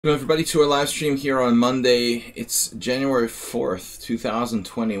Welcome everybody to our live stream here on Monday. It's January 4th,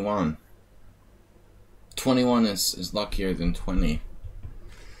 2021. 21 is luckier than 20.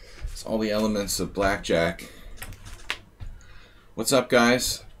 It's all the elements of blackjack. What's up,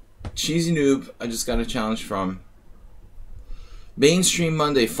 guys? Cheesy Noob, I just got a challenge from. Mainstream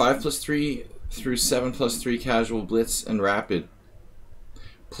Monday, 5+3 through 7+3 casual blitz and rapid.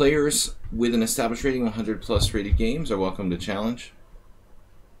 Players with an established rating 100+ rated games are welcome to challenge.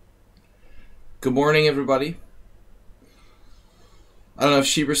 Good morning, everybody. I don't know if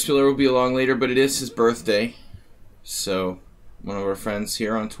Shieber Spiller will be along later, but it is his birthday. So, one of our friends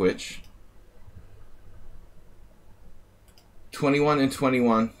here on Twitch. 21 and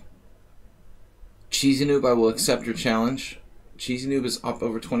 21. Cheesy Noob, I will accept your challenge. Cheesy Noob is up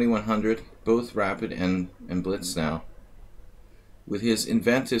over 2100, both rapid and blitz now, with his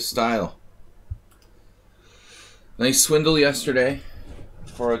inventive style. Nice swindle yesterday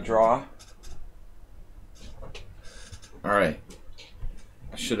for a draw. Alright,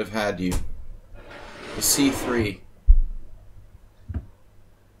 I should have had you. The C3.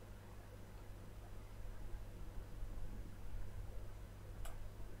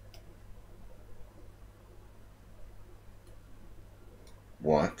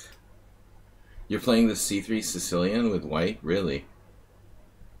 What? You're playing the C3 Sicilian with white? Really?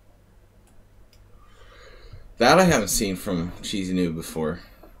 That I haven't seen from Cheesy Noob before.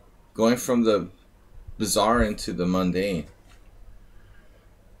 Going from the bizarre into the mundane.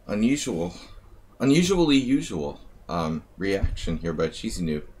 Unusually usual reaction here by Cheesy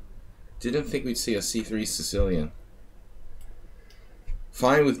Noob. Didn't think we'd see a C3 Sicilian.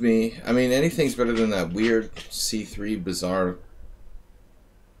 Fine with me. I mean, anything's better than that weird C3 bizarre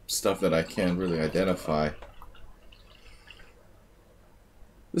stuff that I can't really identify.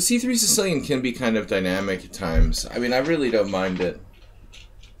 The C3 Sicilian can be kind of dynamic at times. I mean, I really don't mind it.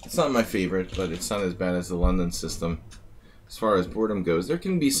 It's not my favorite, but it's not as bad as the London system. As far as boredom goes, there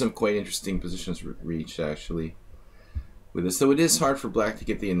can be some quite interesting positions reached, actually, with this. Though it is hard for black to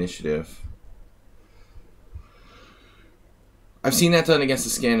get the initiative. I've seen that done against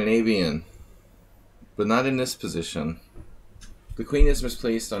the Scandinavian, but not in this position. The queen is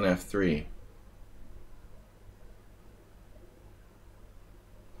misplaced on f3.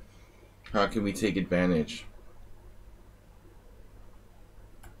 How can we take advantage?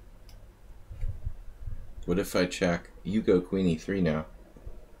 What if I check? You go queen e3 now.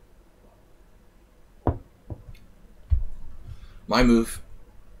 My move.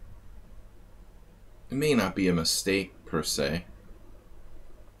 It may not be a mistake per se.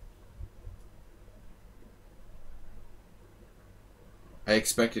 I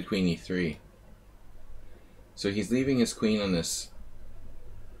expected queen e3. So he's leaving his queen on this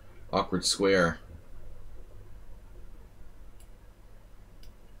awkward square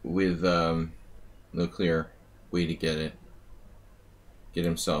with no clear way to get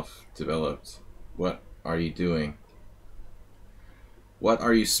himself developed. What are you doing? What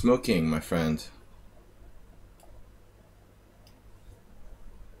are you smoking, my friend?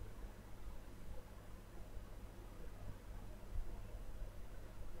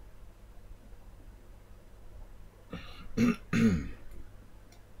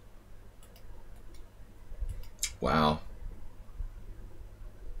 Wow.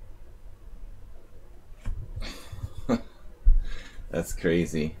 That's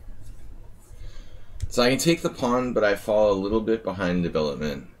crazy. So I can take the pawn, but I fall a little bit behind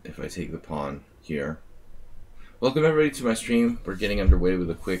development if I take the pawn here. Welcome everybody to my stream. We're getting underway with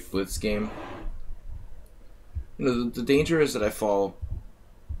a quick blitz game. You know, the danger is that I fall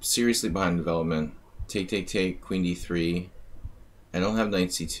seriously behind development. Take, queen d3. I don't have knight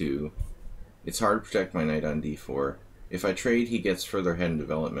c2. It's hard to protect my knight on d4. If I trade, he gets further ahead in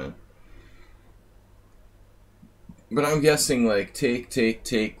development. But I'm guessing, like, take,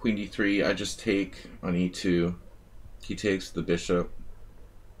 queen d3, I just take on e2. He takes the bishop.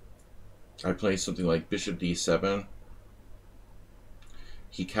 I play something like bishop d7.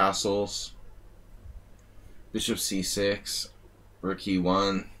 He castles. Bishop c6. Rook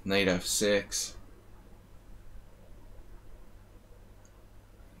e1. Knight f6.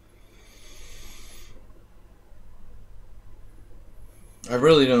 I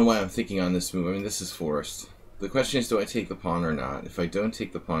really don't know why I'm thinking on this move. I mean, this is forced. The question is, do I take the pawn or not? If I don't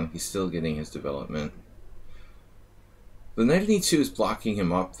take the pawn, he's still getting his development. The knight on e2 is blocking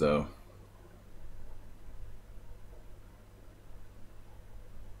him up, though.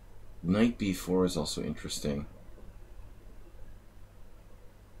 Knight b4 is also interesting.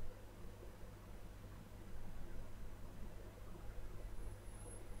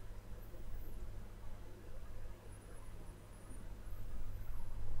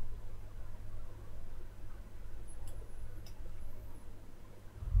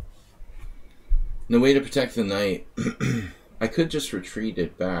 No way to protect the knight. I could just retreat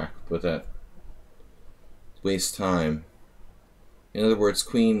it back, but that wastes time. In other words,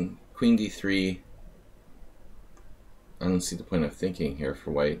 queen d3. I don't see the point of thinking here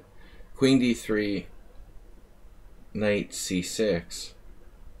for white. Queen d3, knight c6.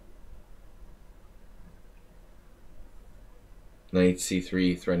 Knight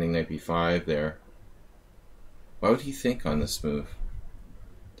c3, threatening knight b5 there. Why would he think on this move?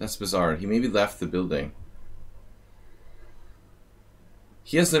 That's bizarre. He maybe left the building.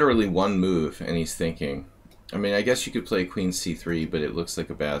 He has literally one move, and he's thinking. I mean, I guess you could play queen c3, but it looks like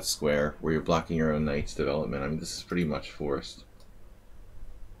a bad square where you're blocking your own knight's development. I mean, this is pretty much forced.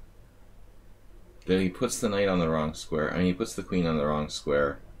 Then he puts the knight on the wrong square. I mean, he puts the queen on the wrong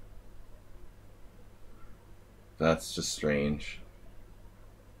square. That's just strange.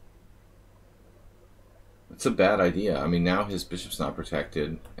 It's a bad idea. I mean, now his bishop's not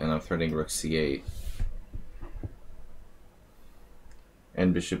protected, and I'm threatening rook c8.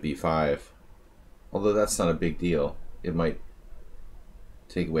 And bishop b5. Although that's not a big deal. It might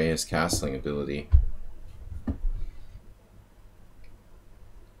take away his castling ability.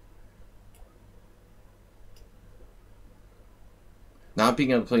 Not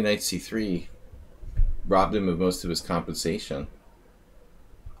being able to play knight c3 robbed him of most of his compensation.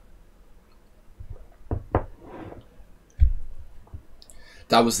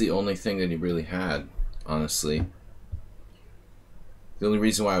 That was the only thing that he really had, honestly. The only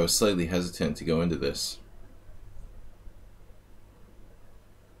reason why I was slightly hesitant to go into this.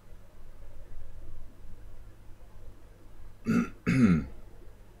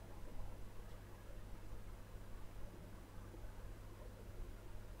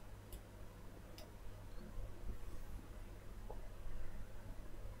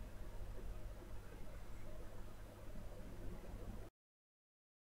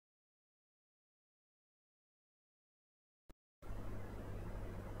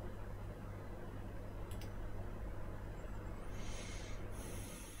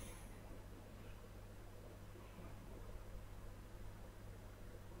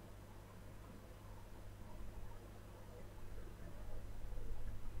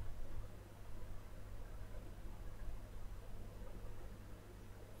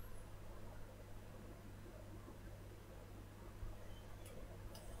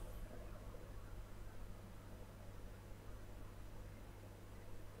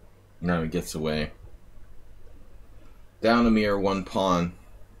 Now he gets away. Down a mere one pawn.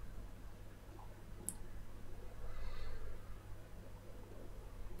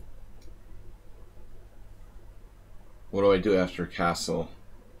 What do I do after castle?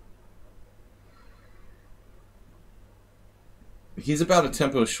 He's about a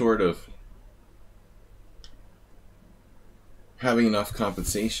tempo short of having enough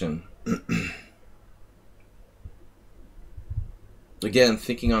compensation. Again,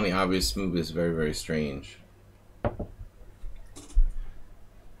 thinking on the obvious move is very, very strange.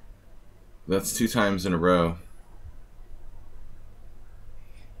 That's 2 times in a row.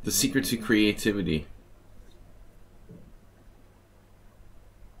 The secret to creativity.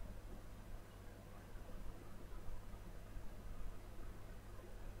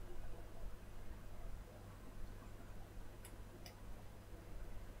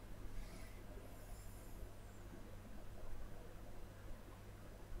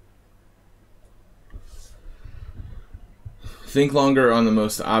 Think longer on the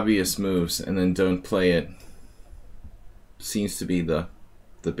most obvious moves and then don't play it. Seems to be the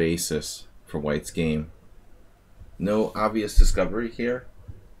basis for White's game. No obvious discovery here.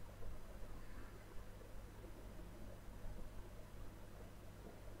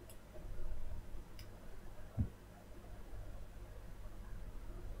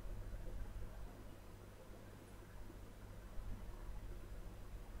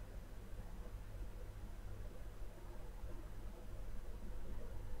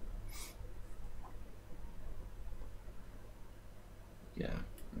 Yeah,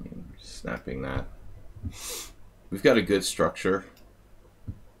 I mean, snapping that. We've got a good structure.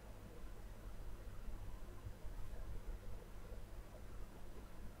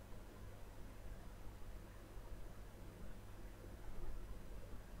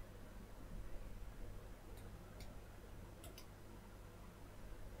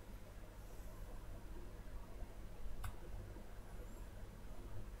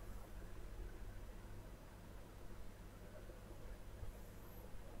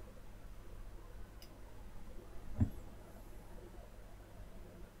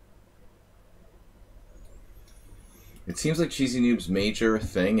 It seems like Cheesy Noob's major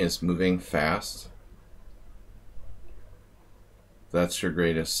thing is moving fast. That's your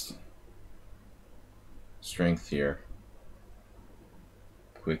greatest strength here.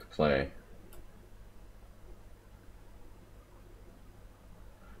 Quick play.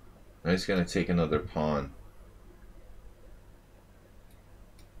 I'm just going to take another pawn.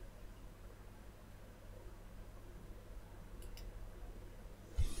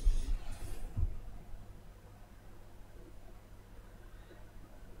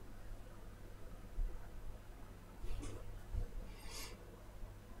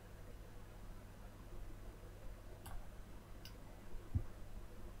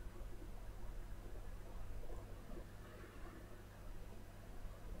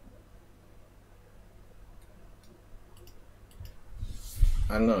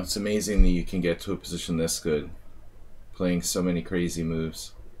 I don't know, it's amazing that you can get to a position this good, playing so many crazy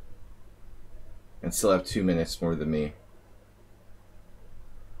moves, and still have 2 minutes more than me.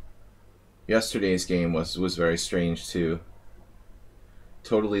 Yesterday's game was very strange too.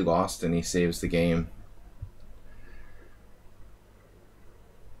 Totally lost and he saves the game.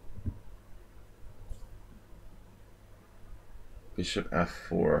 Bishop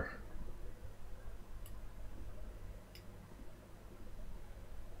f4.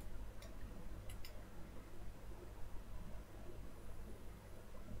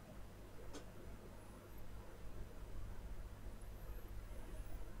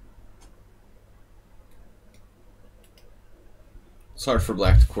 It's hard for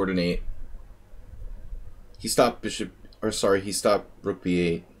black to coordinate. He stopped he stopped rook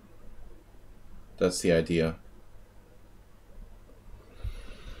b8. That's the idea.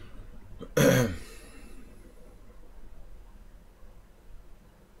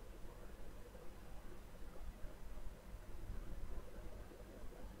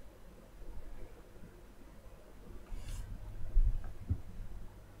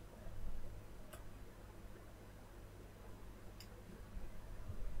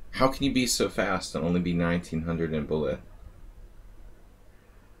 How can you be so fast and only be 1900 in bullet?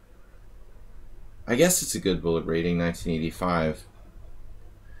 I guess it's a good bullet rating, 1985.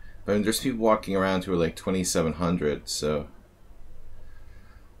 But I mean, there's people walking around who are like 2700, so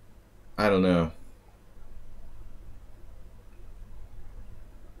I don't know.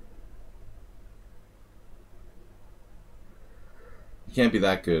 You can't be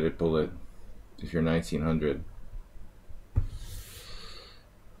that good at bullet if you're 1900.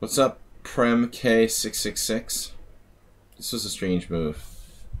 What's up, Prem K666? This was a strange move.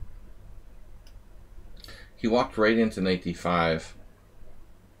 He walked right into knight d5.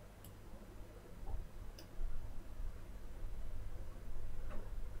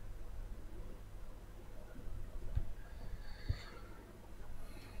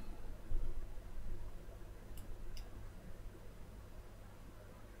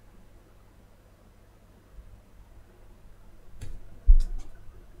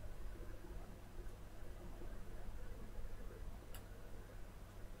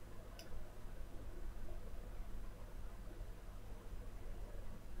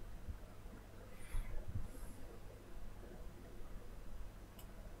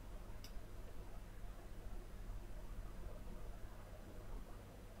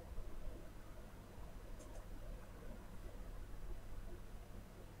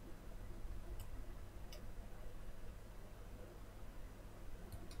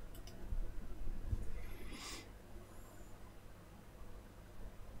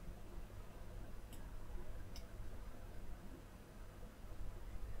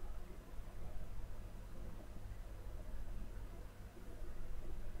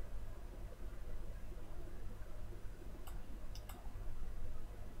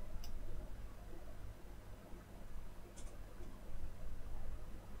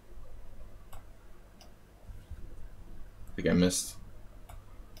 I think I missed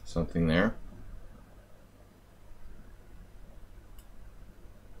something there.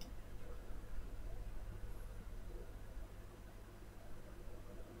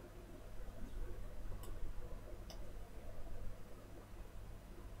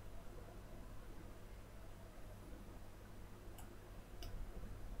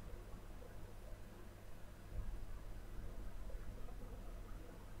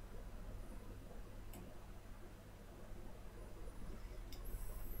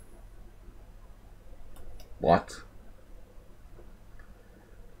 What?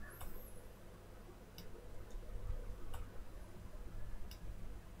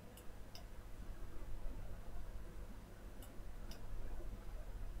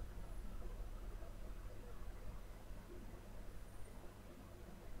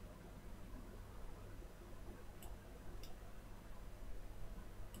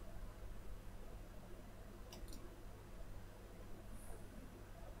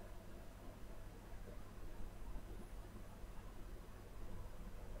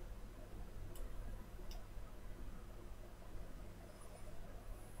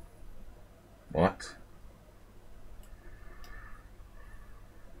 What?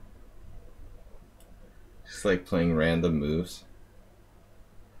 Just like playing random moves.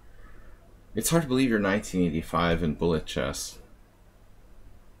 It's hard to believe you're 1985 in bullet chess.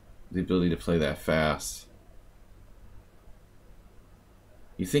 The ability to play that fast.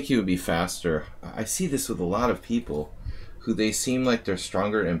 You think you would be faster. I see this with a lot of people who they seem like they're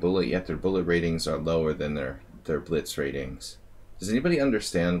stronger in bullet, yet their bullet ratings are lower than their blitz ratings. Does anybody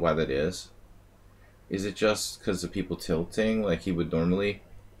understand why that is? Is it just because of people tilting like he would normally?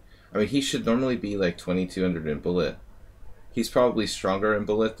 I mean, he should normally be like 2200 in bullet. He's probably stronger in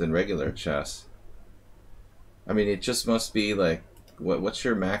bullet than regular chess. I mean, it just must be like, what's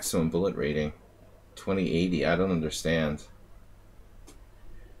your maximum bullet rating? 2080? I don't understand.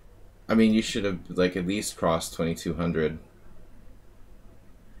 I mean, you should have like at least crossed 2200.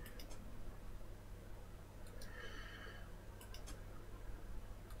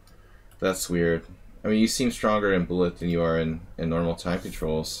 That's weird. I mean, you seem stronger in bullet than you are in normal time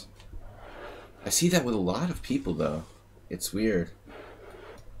controls. I see that with a lot of people, though. It's weird.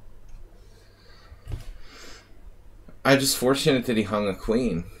 I'm just fortunate that he hung a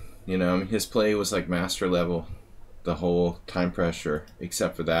queen. You know, I mean, his play was like master level the whole time pressure,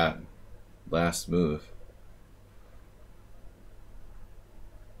 except for that last move.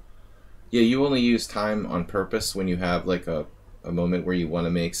 Yeah, you only use time on purpose when you have like a moment where you want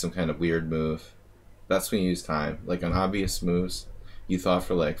to make some kind of weird move. That's when you use time. Like on obvious moves, you thought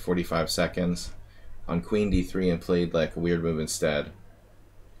for like 45 seconds on queen d3 and played like a weird move instead.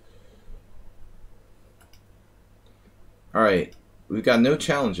 Alright, we've got no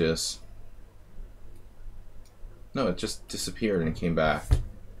challenges. No, it just disappeared and came back.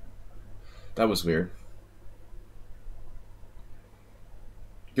 That was weird.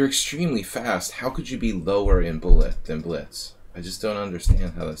 You're extremely fast. How could you be lower in bullet than blitz? I just don't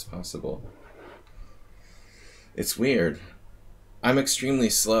understand how that's possible. It's weird. I'm extremely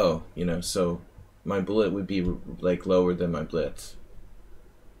slow, you know, so my bullet would be like lower than my blitz.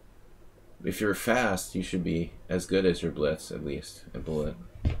 If you're fast, you should be as good as your blitz, at least, at bullet.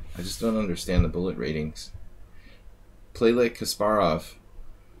 I just don't understand the bullet ratings. Play like Kasparov.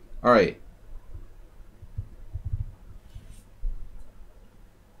 Alright.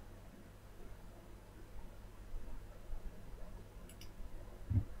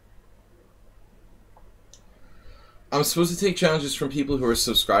 I'm supposed to take challenges from people who are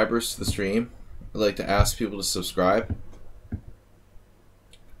subscribers to the stream. I like to ask people to subscribe.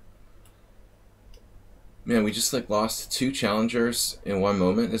 Man, we just like lost 2 challengers in one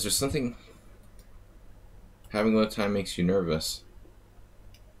moment. Is there something... Having low time makes you nervous?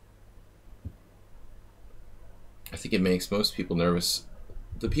 I think it makes most people nervous.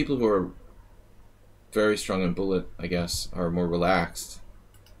 The people who are very strong in bullet, I guess, are more relaxed.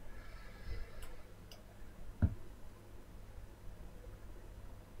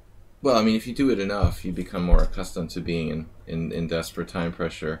 Well, I mean, if you do it enough, you become more accustomed to being in desperate time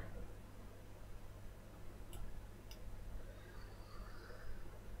pressure.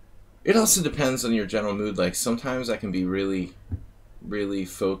 It also depends on your general mood. Like, sometimes I can be really, really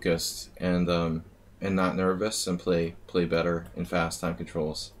focused and not nervous and play better in fast time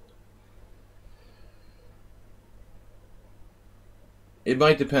controls. It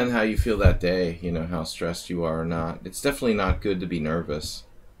might depend how you feel that day, you know, how stressed you are or not. It's definitely not good to be nervous.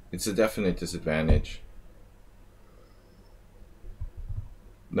 It's a definite disadvantage.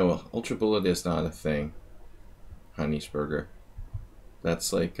 No, ultra bullet is not a thing, Heinisberger.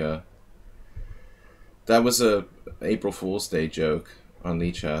 That's like that was a April Fool's Day joke on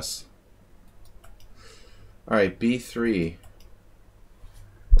lichess. Alright, b3.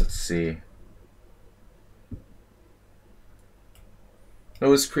 Let's see. It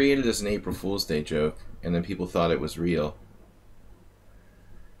was created as an April Fool's Day joke, and then people thought it was real.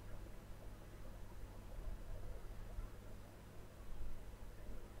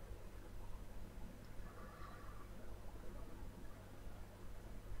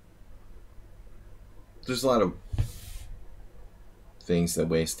 There's a lot of things that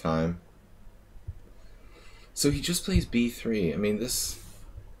waste time. So he just plays b3. I mean, this...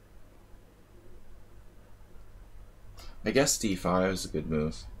 I guess d5 is a good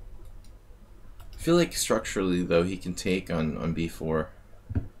move. I feel like structurally, though, he can take on b4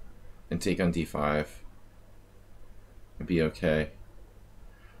 and take on d5 and be okay.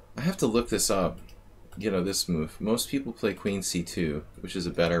 I have to look this up. You know, this move. Most people play queen c2, which is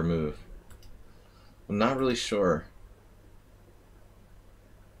a better move. I'm not really sure.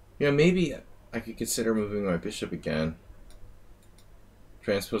 You know, maybe I could consider moving my bishop again.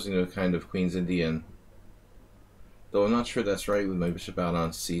 Transposing to a kind of Queen's Indian. Though I'm not sure that's right with my bishop out on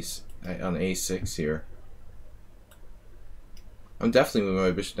on a6 here. I'm definitely moving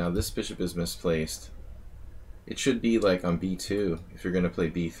my bishop now. This bishop is misplaced. It should be like on b2 if you're going to play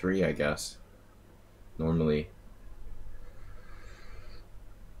b3, I guess. Normally.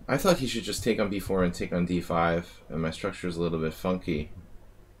 I thought he should just take on b4 and take on d5, and my structure is a little bit funky.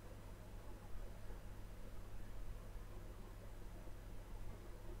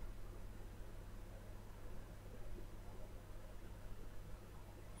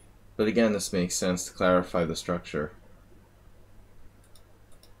 But again, this makes sense to clarify the structure.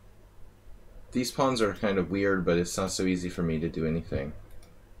 These pawns are kind of weird, but it's not so easy for me to do anything.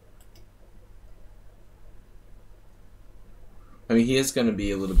 I mean, he is going to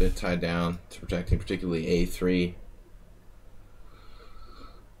be a little bit tied down to protecting particularly a3.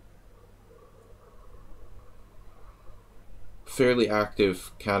 Fairly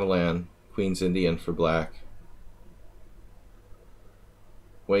active Catalan, Queen's Indian for black.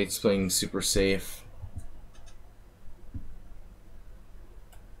 White's playing super safe.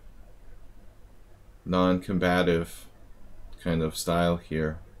 Non-combative kind of style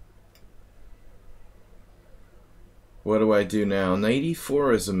here. What do I do now? Knight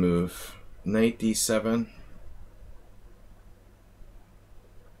e4 is a move. Knight d7.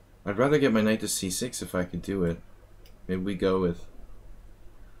 I'd rather get my knight to c6 if I could do it. Maybe we go with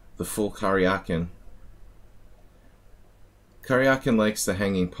the full Karyakin. Karyakin likes the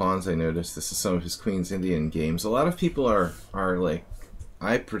hanging pawns, I noticed. This is some of his Queen's Indian games. A lot of people are like,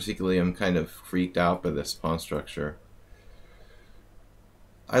 I particularly am kind of freaked out by this pawn structure.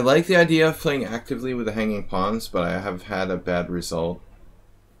 I like the idea of playing actively with the hanging pawns, but I have had a bad result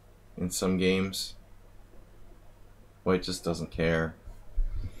in some games. White just doesn't care.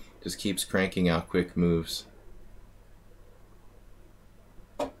 Just keeps cranking out quick moves.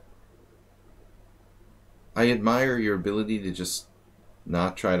 I admire your ability to just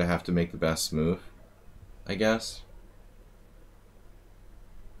not try to have to make the best move, I guess.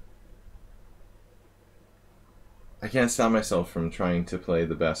 I can't stop myself from trying to play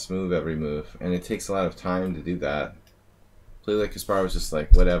the best move every move, and it takes a lot of time to do that. Play like Kasparov was just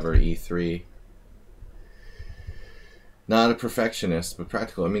like, whatever, e3. Not a perfectionist, but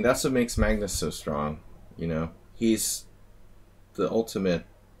practical. I mean, that's what makes Magnus so strong, you know? He's the ultimate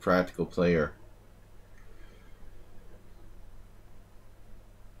practical player.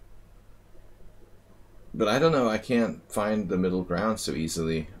 But I don't know, I can't find the middle ground so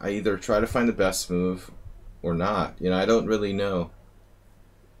easily. I either try to find the best move or not. You know, I don't really know.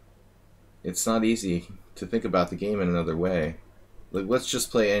 It's not easy to think about the game in another way. Like, let's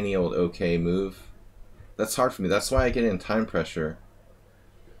just play any old okay move. That's hard for me. That's why I get in time pressure.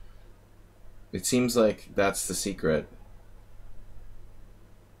 It seems like that's the secret.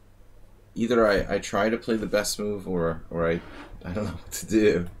 Either I try to play the best move or I don't know what to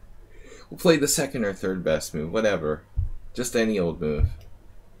do. We'll play the second or third best move, whatever. Just any old move.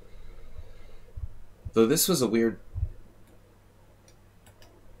 Though this was a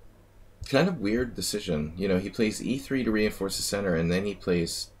kind of weird decision. You know, he plays e3 to reinforce the center, and then he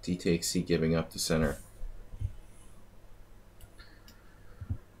plays d takes c, giving up the center.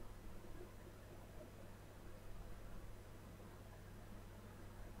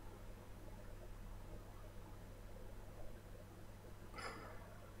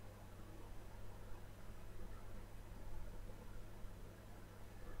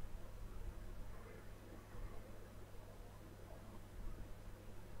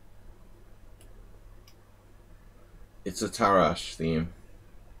 It's a Tarash theme.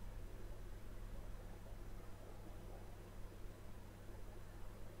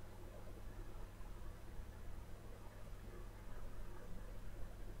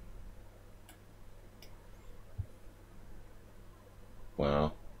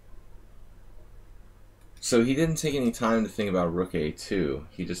 Wow. So he didn't take any time to think about rook a2.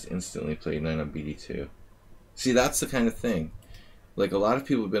 He just instantly played knight on bd2. See, that's the kind of thing. Like, a lot of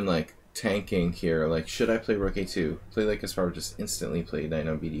people have been like tanking here, like, should I play rook a2? Play like Kasparov just instantly played knight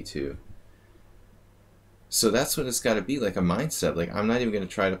on bd2. So that's what it's got to be, like a mindset. Like, I'm not even going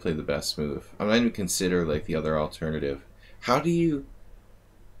to try to play the best move. I'm not even consider like the other alternative. How do you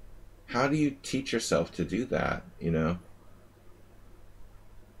teach yourself to do that, you know?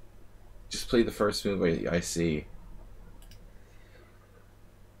 Just play the first move I see.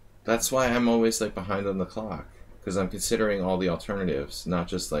 That's why I'm always like behind on the clock, because I'm considering all the alternatives, not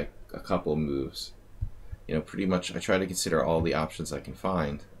just like a couple moves. You know, pretty much I try to consider all the options I can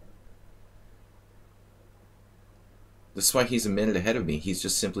find. This is why he's a minute ahead of me. He's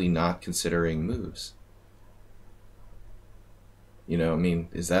just simply not considering moves. You know, I mean,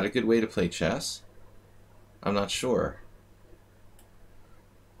 is that a good way to play chess? I'm not sure.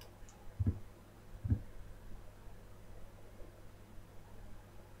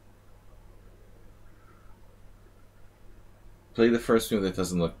 Play the first move that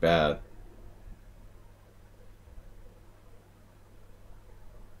doesn't look bad.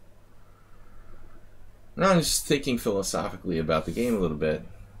 No, I'm just thinking philosophically about the game a little bit.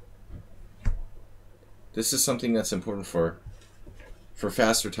 This is something that's important for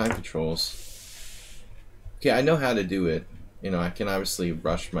faster time controls. Okay, I know how to do it. You know, I can obviously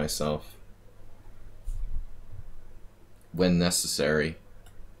rush myself when necessary.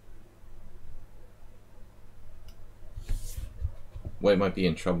 White might be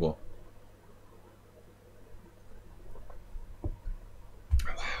in trouble.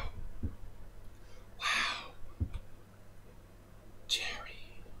 Wow. Wow. Jerry.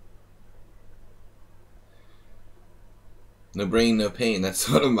 No brain, no pain. That's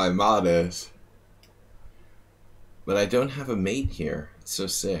one of my mottos. But I don't have a mate here. It's so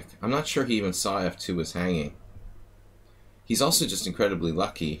sick. I'm not sure he even saw F2 was hanging. He's also just incredibly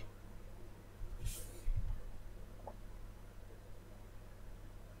lucky.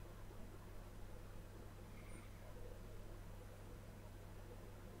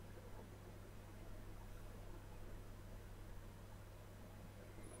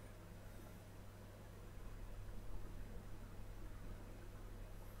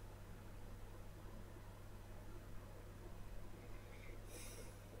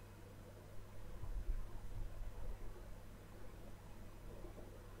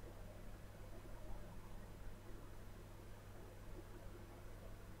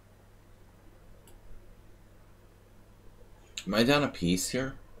 Am I down a piece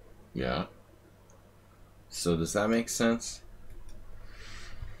here? Yeah. So does that make sense?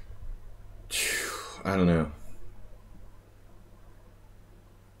 I don't know.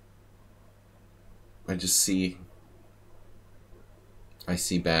 I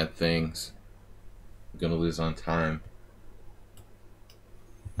see bad things. I'm gonna lose on time.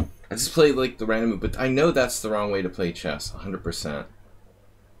 I just play like the random move, but I know that's the wrong way to play chess, 100%.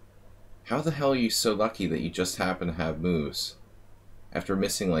 How the hell are you so lucky that you just happen to have moves? After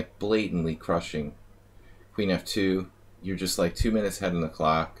missing like blatantly crushing Queen F2, you're just like 2 minutes ahead on the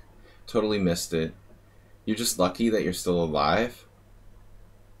clock, totally missed it. You're just lucky that you're still alive?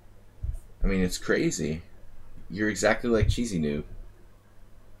 I mean, it's crazy. You're exactly like Cheesy Noob.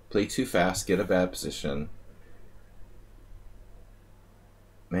 Play too fast, get a bad position.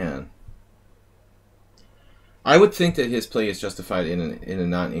 Man. I would think that his play is justified in a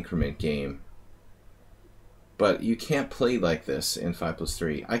non-increment game. But you can't play like this in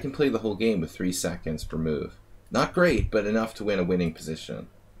 5+3. I can play the whole game with 3 seconds per move. Not great, but enough to win a winning position.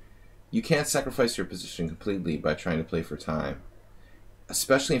 You can't sacrifice your position completely by trying to play for time.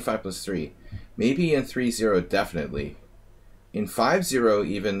 Especially in 5+3. Maybe in 3-0, definitely. In 5-0,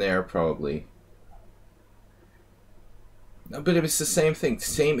 even there, probably. No, but it was the same thing.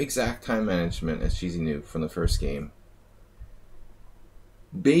 Same exact time management as Cheesy Noob from the first game.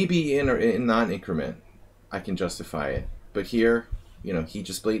 Maybe in non-increment, I can justify it. But here, you know, he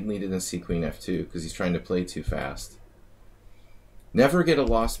just blatantly didn't see Queen F2 because he's trying to play too fast. Never get a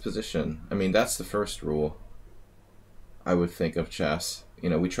lost position. I mean, that's the first rule, I would think, of chess. You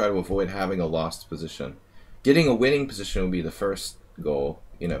know, we try to avoid having a lost position. Getting a winning position would be the first goal.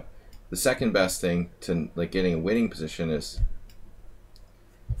 You know, the second best thing to like getting a winning position is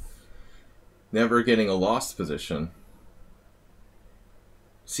never getting a lost position.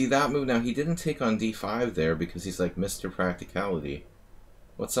 See that move now? He didn't take on D5 there because he's like Mr. Practicality.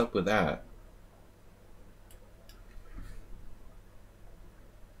 What's up with that?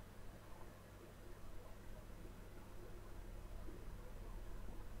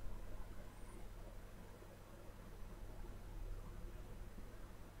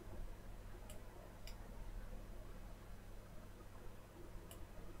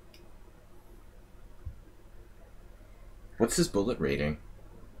 What's his bullet rating?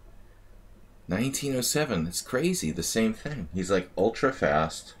 1907. It's crazy. The same thing. He's like ultra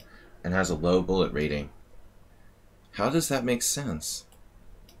fast and has a low bullet rating. How does that make sense?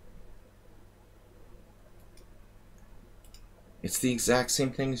 It's the exact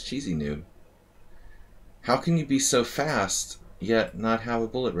same thing as Cheesy Noob. How can you be so fast yet not have a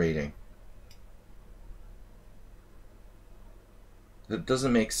bullet rating? That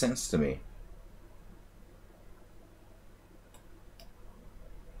doesn't make sense to me.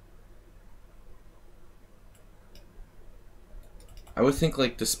 I would think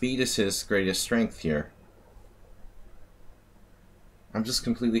like the speed is his greatest strength here. I'm just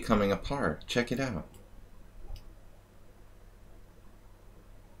completely coming apart. Check it out.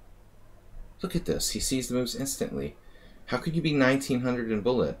 Look at this. He sees the moves instantly. How could you be 1900 in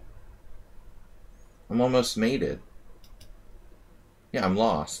bullet? I'm almost mated. Yeah, I'm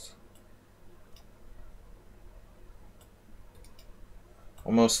lost.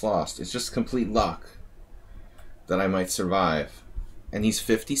 Almost lost. It's just complete luck that I might survive. And he's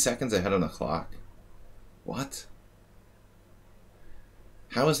 50 seconds ahead on the clock? What?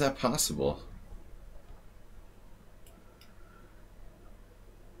 How is that possible?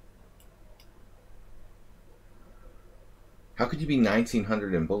 How could you be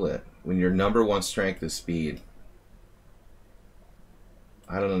 1900 in bullet when your #1 strength is speed?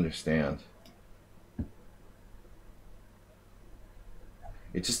 I don't understand.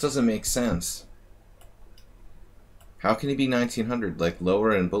 It just doesn't make sense. How can he be 1900, like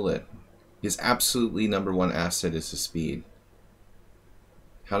lower in bullet? His absolutely #1 asset is his speed.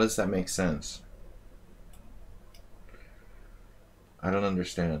 How does that make sense? I don't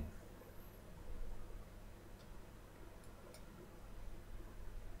understand.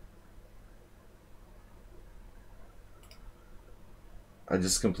 I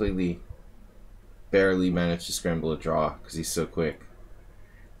just completely barely managed to scramble a draw because he's so quick.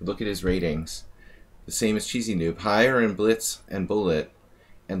 Look at his ratings. The same as Cheesy Noob. Higher in Blitz and Bullet,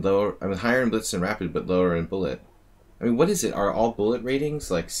 and lower. I mean, higher in Blitz and Rapid, but lower in Bullet. I mean, what is it? Are all Bullet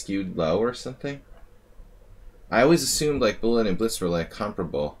ratings like skewed low or something? I always assumed like Bullet and Blitz were like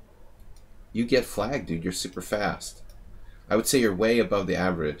comparable. You get flagged, dude. You're super fast. I would say you're way above the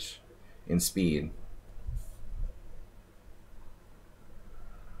average in speed.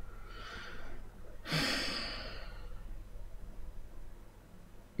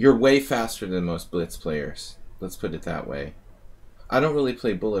 You're way faster than most Blitz players. Let's put it that way. I don't really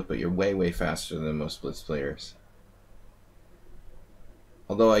play Bullet, but you're way, way faster than most Blitz players.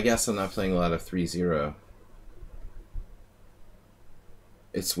 Although I guess I'm not playing a lot of 3-0.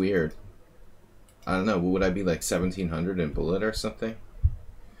 It's weird. I don't know, would I be like 1700 in Bullet or something?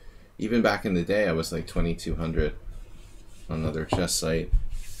 Even back in the day, I was like 2200 on another chess site,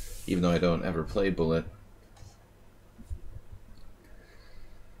 even though I don't ever play Bullet.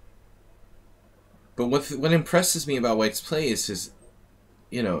 But what impresses me about White's play is his,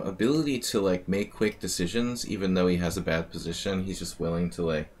 you know, ability to like make quick decisions, even though he has a bad position. He's just willing to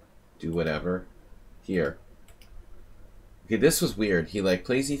like do whatever. Here. Okay, this was weird. He like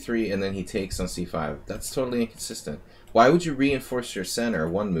plays e3 and then he takes on c5. That's totally inconsistent. Why would you reinforce your center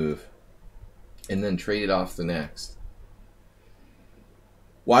one move and then trade it off the next?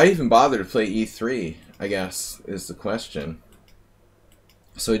 Why even bother to play e3, I guess, is the question.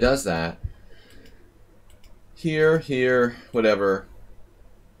 So he does that. Here, whatever.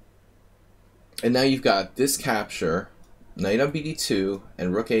 And now you've got this capture, knight on bd2,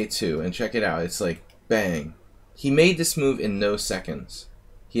 and rook a2, and check it out. It's like, bang. He made this move in no seconds.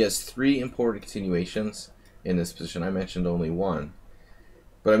 He has 3 important continuations in this position. I mentioned only one.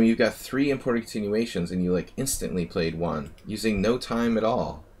 But I mean, you've got 3 important continuations, and you like instantly played one, using no time at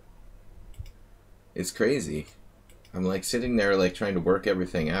all. It's crazy. I'm like sitting there like trying to work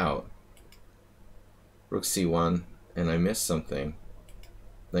everything out. Rook c1, and I missed something.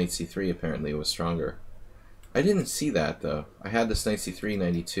 Knight c3 apparently was stronger. I didn't see that though. I had this knight c3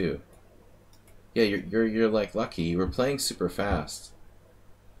 92. Yeah, you're like lucky. You were playing super fast,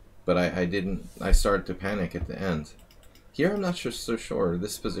 but I didn't. I started to panic at the end. Here I'm not so sure.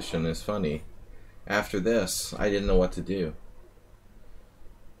 This position is funny. After this, I didn't know what to do.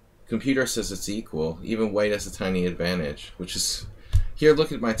 Computer says it's equal. Even White has a tiny advantage, which is. Here,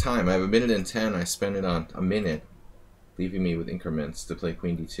 look at my time. I have 1:10. I spent it on a minute, leaving me with increments to play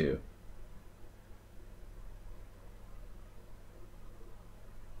queen d2.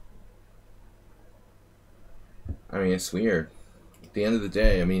 I mean, it's weird. At the end of the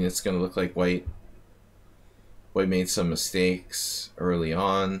day, I mean, it's going to look like White made some mistakes early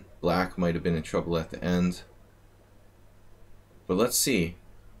on. Black might have been in trouble at the end. But let's see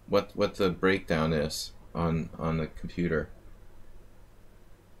what the breakdown is on the computer.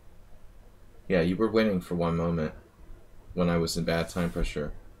 Yeah, you were winning for one moment when I was in bad time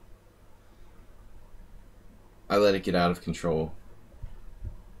pressure. I let it get out of control.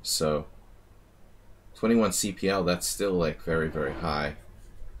 So, 21 CPL, that's still like very, very high.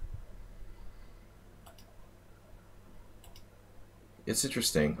 It's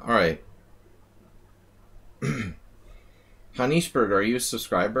interesting. Alright. Hanishberger, are you a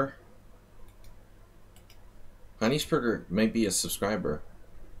subscriber? Hanishberger might be a subscriber.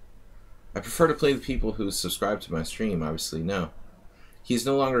 I prefer to play with people who subscribe to my stream, obviously, no. He's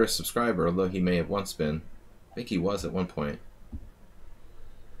no longer a subscriber, although he may have once been. I think he was at one point.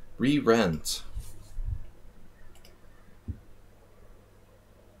 Re-rent.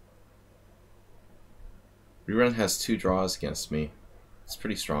 Rerun has 2 draws against me. It's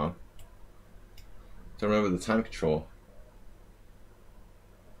pretty strong. Don't remember the time control.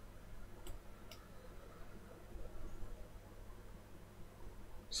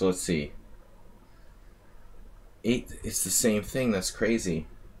 So let's see. 8, it's the same thing. That's crazy.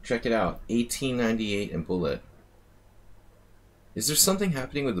 Check it out. 1898 in bullet. Is there something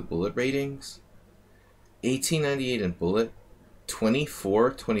happening with the bullet ratings? 1898 in bullet.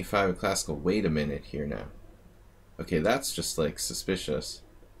 2425 in classical. Wait a minute here now. Okay, that's just like suspicious.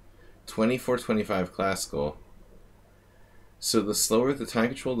 2425 classical. So the slower the time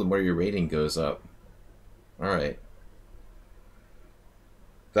control, the more your rating goes up. Alright.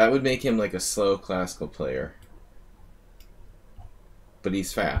 That would make him like a slow classical player. But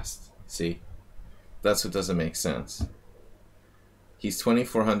he's fast. See? That's what doesn't make sense. He's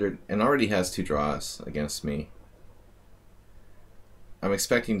 2400 and already has 2 draws against me. I'm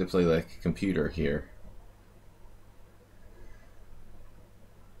expecting to play like a computer here.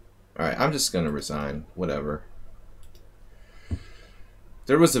 Alright, I'm just gonna resign. Whatever.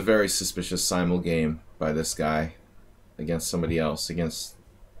 There was a very suspicious simul game by this guy against somebody else. Against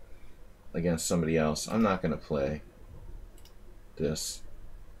somebody else. I'm not gonna play this.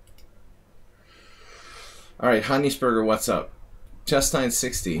 Alright, Hanisberger, what's up? Chess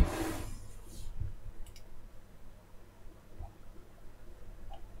 960.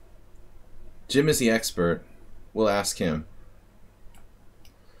 Jim is the expert. We'll ask him.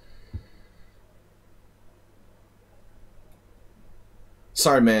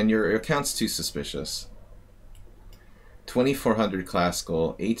 Sorry, man, your account's too suspicious. 2400 classical,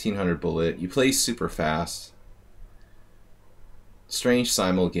 1800 bullet. You play super fast. Strange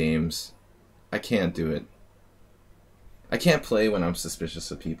simul games. I can't do it. I can't play when I'm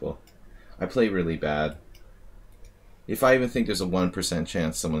suspicious of people. I play really bad. If I even think there's a 1%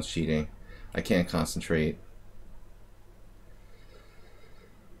 chance someone's cheating, I can't concentrate.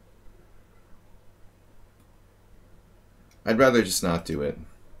 I'd rather just not do it.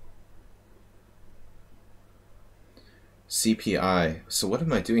 CPI. So what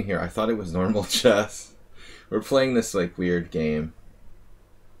am I doing here? I thought it was normal chess. We're playing this like weird game.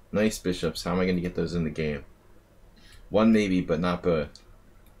 Nice bishops. How am I going to get those in the game? 1 maybe, but not both.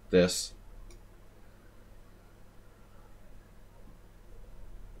 This.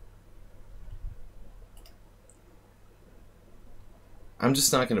 I'm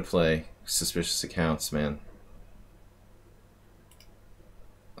just not going to play suspicious accounts, man.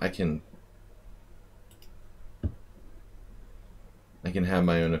 I can have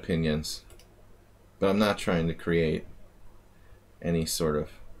my own opinions, but I'm not trying to create any sort of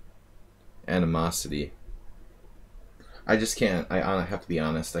animosity. I just can't. I have to be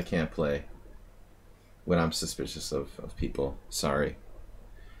honest. I can't play when I'm suspicious of people. Sorry.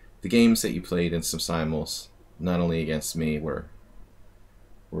 The games that you played in some simuls, not only against me, were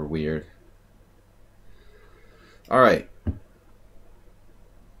weird. All right.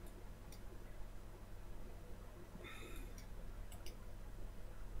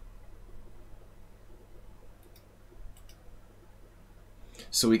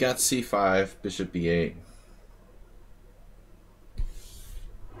 So we got c5, bishop b8.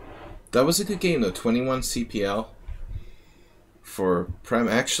 That was a good game though, 21 CPL for Prem.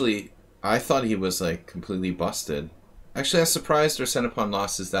 Actually, I thought he was like completely busted. Actually, I was surprised our center pawn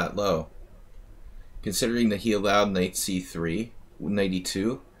loss is that low, considering that he allowed knight c3,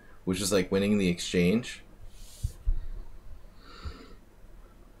 92, which is like winning the exchange.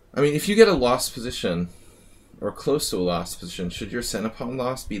 I mean, if you get a lost position, or close to a lost position, should your center pawn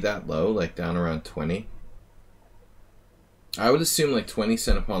loss be that low, like down around 20? I would assume like 20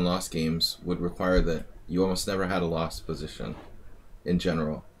 center pawn loss games would require that you almost never had a lost position in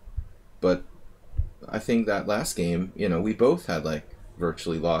general. But I think that last game, you know, we both had like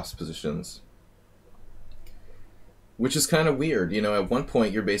virtually lost positions. Which is kind of weird, you know, at one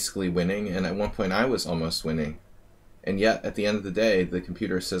point you're basically winning, and at one point I was almost winning. And yet, at the end of the day, the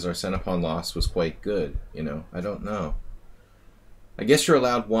computer says our center pawn loss was quite good, you know. I don't know. I guess you're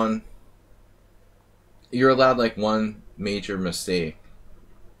allowed like one major mistake.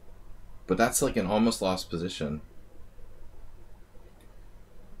 But that's like an almost lost position.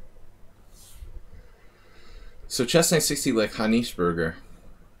 So chess 960 like Hanisberger.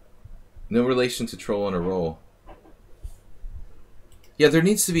 No relation to troll on a roll. Yeah, there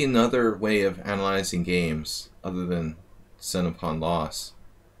needs to be another way of analyzing games other than center pawn loss.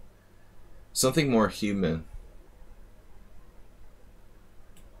 Something more human.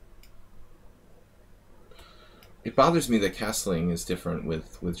 It bothers me that castling is different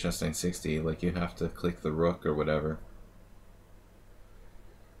with chess 960. Like you have to click the rook or whatever.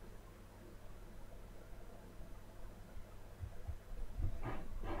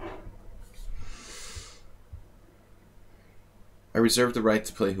 I reserve the right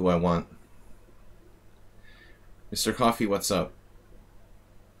to play who I want. Mr. Coffee, what's up?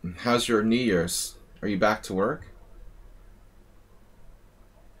 How's your New Year's? Are you back to work?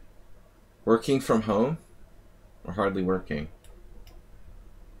 Working from home? Or hardly working?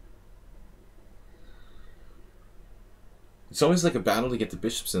 It's always like a battle to get the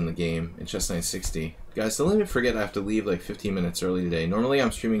bishops in the game in Chess 960. Guys, don't let me forget I have to leave like 15 minutes early today. Normally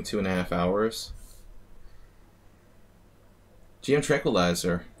I'm streaming 2.5 hours. GM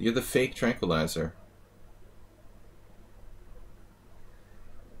Tranquilizer, you're the fake Tranquilizer.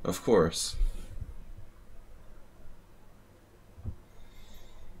 Of course.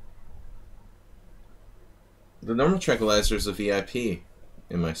 The normal Tranquilizer is a VIP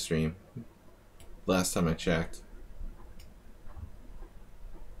in my stream. Last time I checked.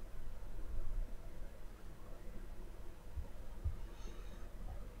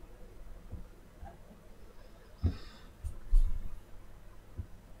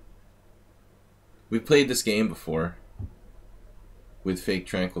 We played this game before with fake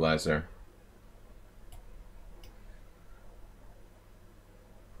Tranquilizer.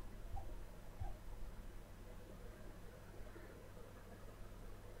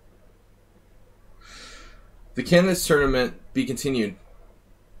 The candidates tournament be continued.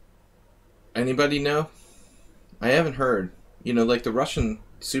 Anybody know? I haven't heard. You know, like the Russian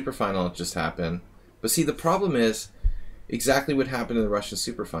super final just happened. But see, the problem is exactly what happened in the Russian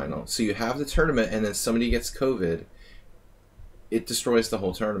super final. So you have the tournament and then somebody gets COVID. It destroys the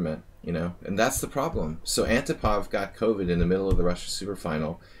whole tournament, you know? And that's the problem. So Antipov got COVID in the middle of the Russian super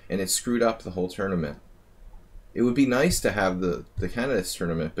final and it screwed up the whole tournament. It would be nice to have the candidates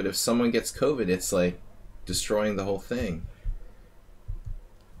tournament, but if someone gets COVID, it's like destroying the whole thing.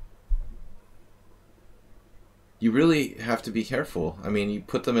 You really have to be careful. I mean, you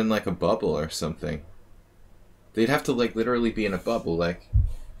put them in like a bubble or something. They'd have to like literally be in a bubble like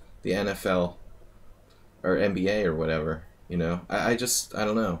the NFL or NBA or whatever, you know? I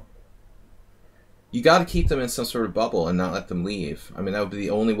don't know. You got to keep them in some sort of bubble and not let them leave. I mean, that would be the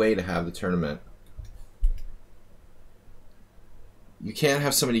only way to have the tournament. You can't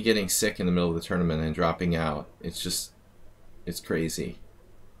have somebody getting sick in the middle of the tournament and dropping out. It's just, it's crazy.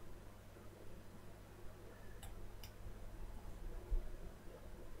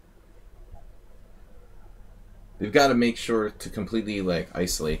 They've got to make sure to completely like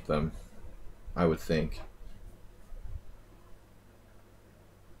isolate them, I would think.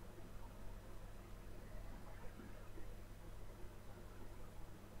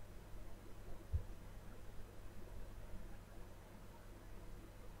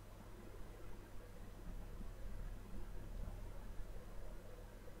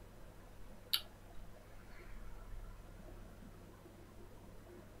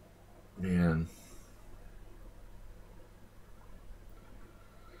 Man.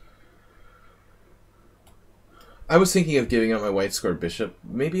 I was thinking of giving up my white square bishop.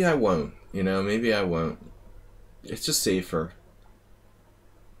 Maybe I won't, you know, maybe I won't. It's just safer.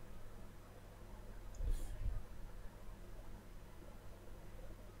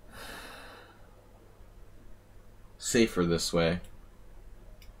 Safer this way.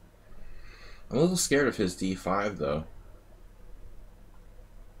 I'm a little scared of his d5 though.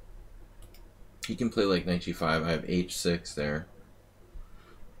 He can play like knight g5. I have h6 there.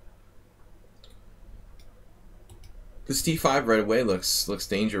 This d5 right away looks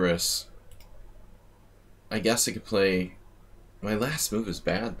dangerous. I guess I could play... My last move is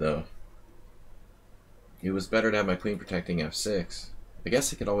bad though. It was better to have my queen protecting f6. I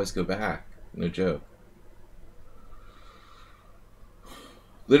guess I could always go back. No joke.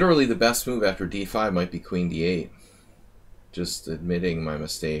 Literally the best move after d5 might be queen d8. Just admitting my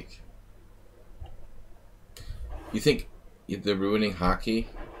mistake. You think they're ruining hockey?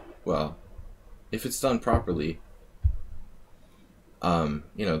 Well, if it's done properly,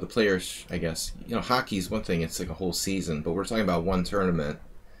 you know, the players, I guess, you know, hockey's one thing, it's like a whole season, but we're talking about one tournament.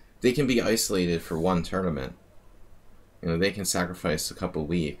 They can be isolated for one tournament. You know, they can sacrifice a couple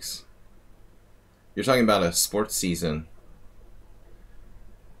weeks. You're talking about a sports season.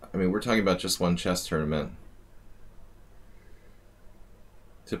 I mean, we're talking about just one chess tournament.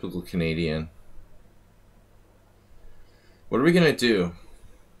 Typical Canadian. What are we gonna do?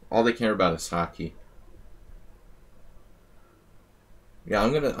 All they care about is hockey. Yeah,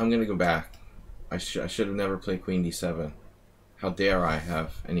 I'm gonna go back. I should have never played queen d7. How dare I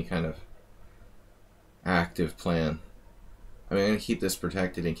have any kind of active plan? I mean, I'm gonna keep this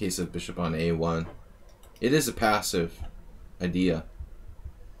protected in case of bishop on a1. It is a passive idea.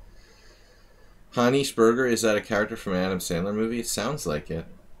 Hanish Berger, is that a character from an Adam Sandler movie? It sounds like it.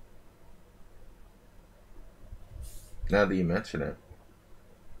 Now that you mention it,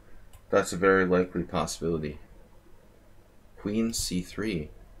 that's a very likely possibility. Queen c3.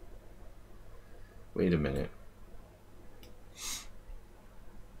 Wait a minute.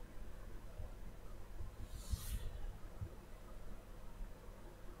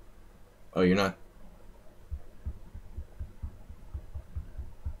 Oh, you're not...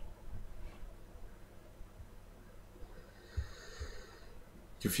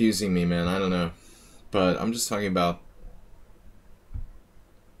 Confusing me, man. I don't know. But I'm just talking about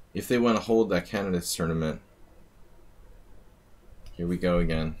if they want to hold that candidates tournament. Here we go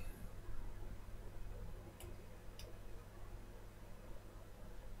again.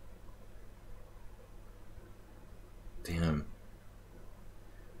 Damn.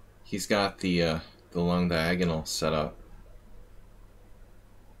 He's got the long diagonal set up.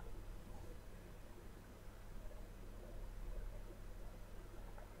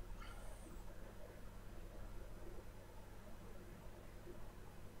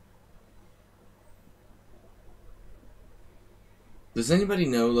 Does anybody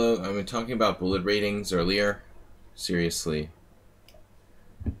know, though? I mean, talking about bullet ratings earlier. Seriously.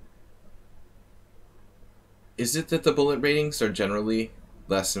 Is it that the bullet ratings are generally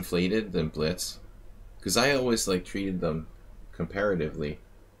less inflated than Blitz? Because I always treated them comparatively.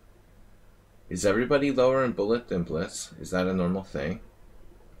 Is everybody lower in bullet than Blitz? Is that a normal thing?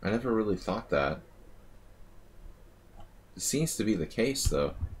 I never really thought that. It seems to be the case,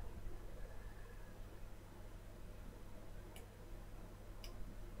 though.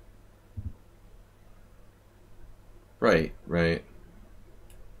 Right, right.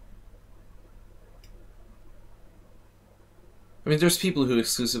 I mean, there's people who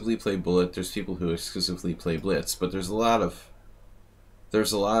exclusively play bullet. There's people who exclusively play Blitz, but there's a lot of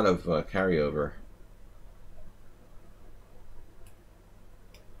carryover.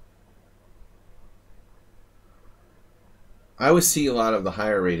 I always see a lot of the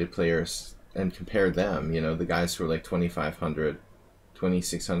higher rated players and compare them. You know, the guys who are like 2,500,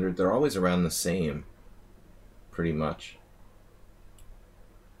 2,600. They're always around the same, pretty much.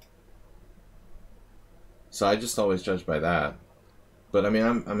 So I just always judge by that. But I mean,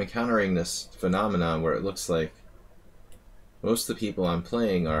 I'm encountering this phenomenon where it looks like most of the people I'm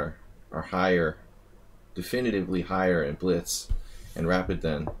playing are higher, definitively higher in Blitz and Rapid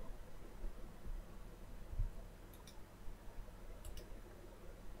than.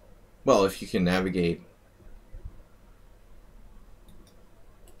 Well, if you can navigate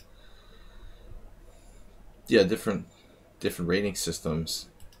different rating systems.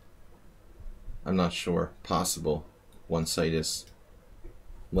 I'm not sure. Possible. One site is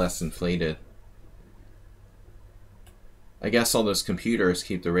less inflated. I guess all those computers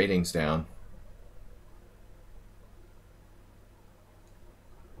keep the ratings down.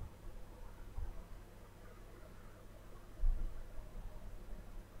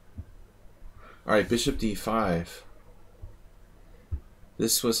 Alright, Bishop d5.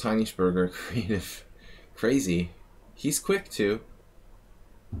 This was Heinisberger creative. Crazy. He's quick too.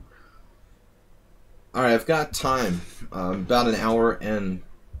 Alright, I've got time. About an hour, and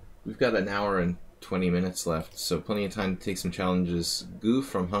we've got an hour and 20 minutes left, so plenty of time to take some challenges. Goo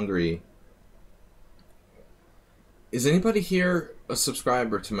from Hungary. Is anybody here a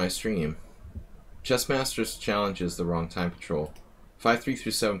subscriber to my stream? Chessmaster's challenge is the wrong time control. 5-3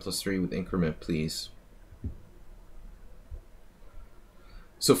 through 7+3 with increment, please.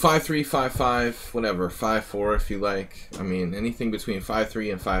 So 5-3, 5-5, whatever, 5-4 if you like. I mean, anything between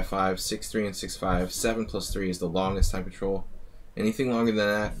 5-3 and 5-5, 6-3 and 6-5, 7+3 is the longest time control. Anything longer than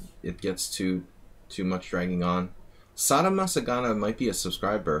that, it gets too much dragging on. Sada Masagana might be a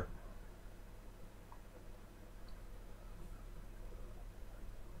subscriber.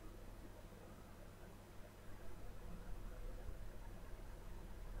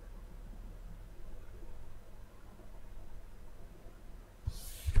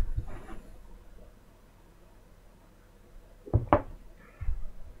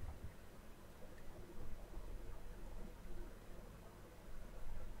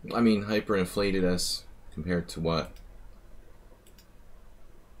 I mean, hyperinflated as compared to what?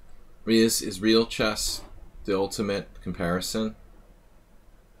 I mean, is real chess the ultimate comparison?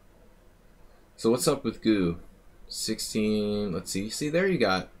 So what's up with Goo? 16, let's see. See, there you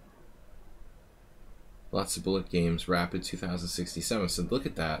got lots of bullet games. Rapid 2067. So look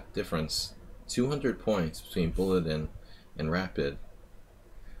at that difference. 200 points between bullet and Rapid.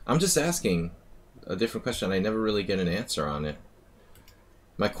 I'm just asking a different question. I never really get an answer on it.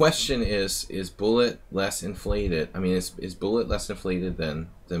 My question is bullet less inflated? I mean, is bullet less inflated than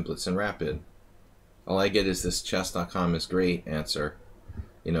Blitz and Rapid? All I get is this chess.com is great answer.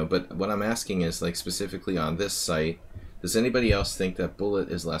 You know, but what I'm asking is, like, specifically on this site, Does anybody else think that bullet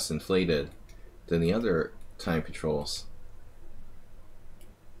is less inflated than the other time controls?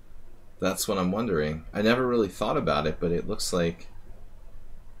 That's what I'm wondering. I never really thought about it, but it looks like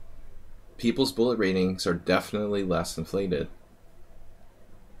people's bullet ratings are definitely less inflated.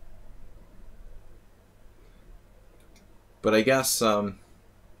 But I guess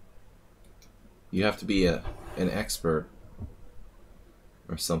you have to be an expert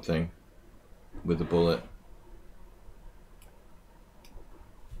or something with the bullet.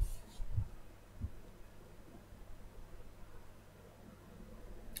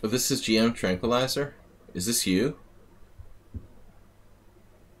 Oh, this is GM Tranquilizer? Is this you?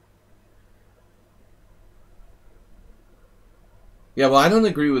 Yeah, well, I don't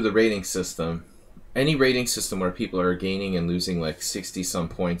agree with the rating system. Any rating system where people are gaining and losing like 60-some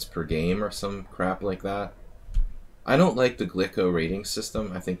points per game or some crap like that. I don't like the Glico rating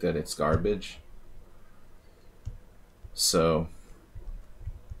system. I think that it's garbage. So,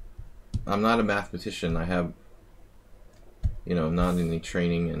 I'm not a mathematician. I have, you know, not any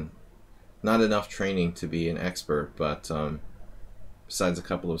training and not enough training to be an expert, but besides a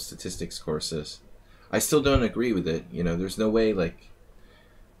couple of statistics courses, I still don't agree with it. You know, there's no way, like,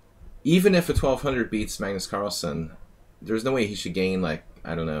 even if a 1200 beats Magnus Carlsen, there's no way he should gain, like,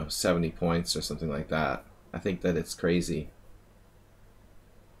 I don't know, 70 points or something like that. I think that it's crazy.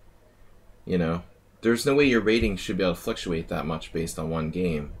 You know, there's no way your rating should be able to fluctuate that much based on one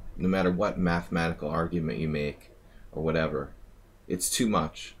game, no matter what mathematical argument you make or whatever. It's too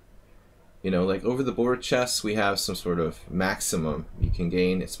much. You know, like over the board chess, we have some sort of maximum you can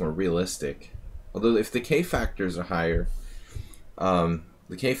gain. It's more realistic. Although if the K factors are higher, or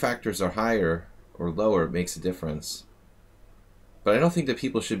lower, it makes a difference. But I don't think that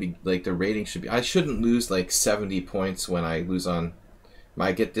people should be, like, their rating should be, I shouldn't lose like 70 points when I lose on,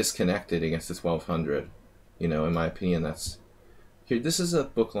 I get disconnected against the 1200. You know, in my opinion, that's, here, this is a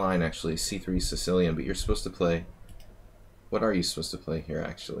book line actually, C3 Sicilian, but you're supposed to play, what are you supposed to play here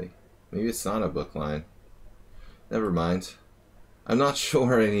actually? Maybe it's not a book line. Never mind. I'm not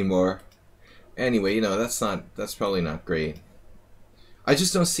sure anymore. Anyway, you know, that's probably not great. I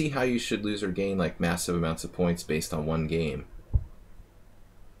just don't see how you should lose or gain like massive amounts of points based on one game.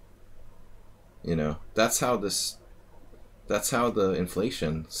 You know, that's how the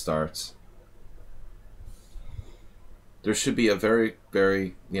inflation starts. There should be a very,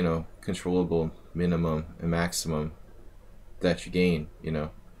 very, you know, controllable minimum and maximum that you gain, you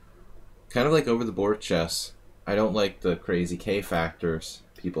know. Kind of like over the board chess. I don't like the crazy K factors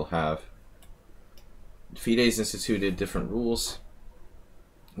people have. FIDE's instituted different rules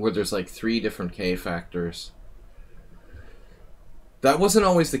where there's like 3 different K factors. That wasn't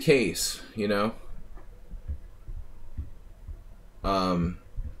always the case, you know.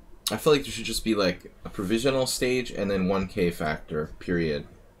 I feel like there should just be like a provisional stage and then 1 K factor, period.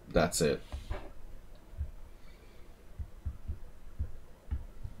 That's it.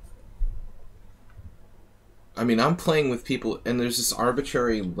 I mean, I'm playing with people, and there's this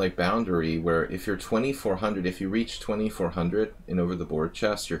arbitrary like boundary where if you're 2400, if you reach 2400 in over the board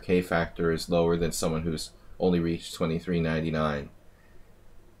chess, your K factor is lower than someone who's only reached 2399.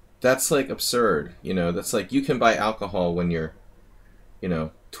 That's like absurd, you know. That's like you can buy alcohol when you're, you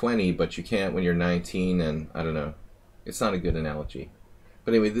know, 20, but you can't when you're 19, and I don't know. It's not a good analogy.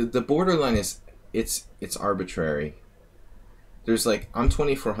 But anyway, the borderline is it's arbitrary. There's like, I'm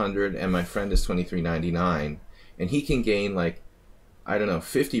 2400 and my friend is 2399, and he can gain like, I don't know,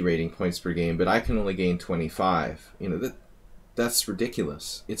 50 rating points per game, but I can only gain 25. You know, that's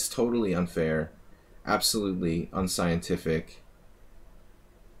ridiculous. It's totally unfair, absolutely unscientific.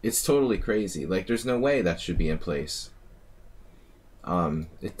 It's totally crazy. Like, there's no way that should be in place.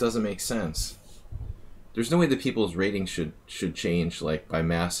 It doesn't make sense. There's no way that people's ratings should change like by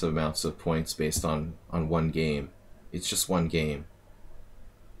massive amounts of points based on one game. It's just one game.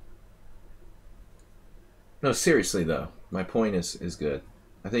 No, seriously though, my point is good.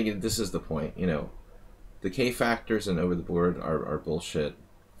 I think this is the point. You know, the K factors and over the board are bullshit.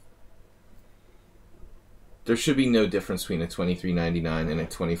 There should be no difference between a 2399 and a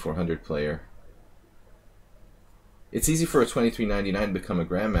 2400 player. It's easy for a 2399 to become a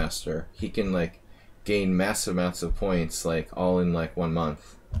grandmaster. He can like gain massive amounts of points like all in like 1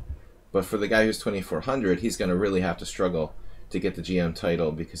 month. But for the guy who's 2400, he's going to really have to struggle to get the GM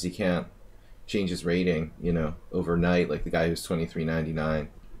title because he can't change his rating, you know, overnight like the guy who's 2399.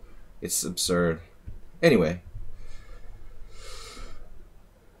 It's absurd. Anyway,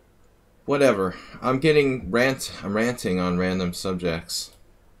 whatever. I'm ranting on random subjects.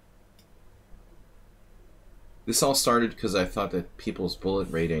 This all started because I thought that people's bullet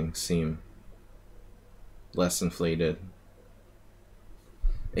ratings seem less inflated.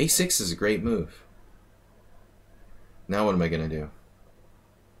 A6 is a great move. Now what am I going to do?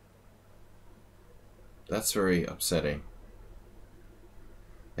 That's very upsetting.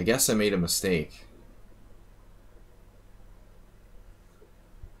 I guess I made a mistake.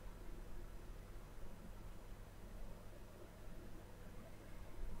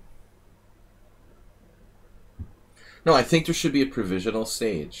 No, I think there should be a provisional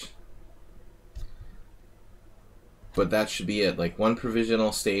stage. But that should be it. Like one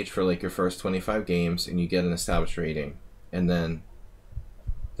provisional stage for like your first 25 games and you get an established rating. And then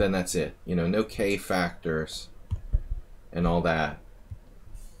that's it. You know, no K factors and all that.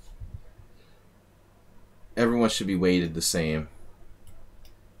 Everyone should be weighted the same.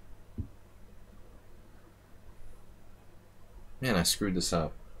 Man, I screwed this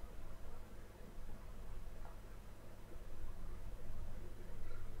up.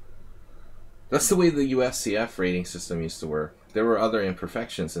 That's the way the USCF rating system used to work. There were other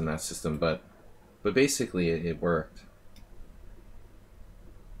imperfections in that system, but basically it worked.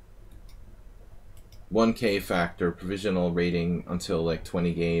 1K factor, provisional rating until like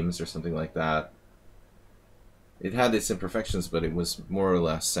 20 games or something like that. It had its imperfections, but it was more or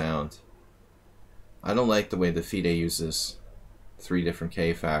less sound. I don't like the way the FIDE uses 3 different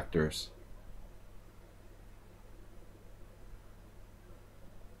K factors.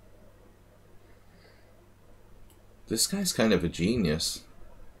 This guy's kind of a genius.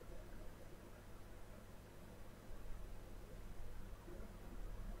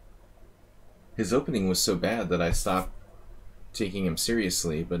 His opening was so bad that I stopped taking him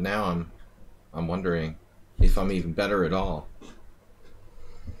seriously, but now I'm wondering if I'm even better at all.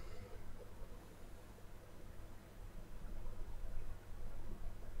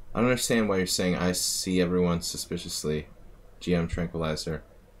 I don't understand why you're saying I see everyone suspiciously, GM Tranquilizer.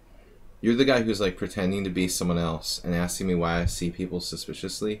 You're the guy who's like pretending to be someone else and asking me why I see people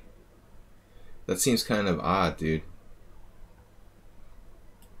suspiciously? That seems kind of odd, dude.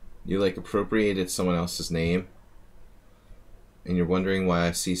 You like appropriated someone else's name and you're wondering why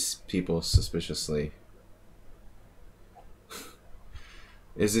I see people suspiciously.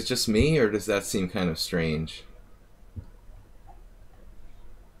 Is it just me, or does that seem kind of strange?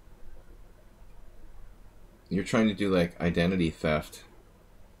 You're trying to do like identity theft.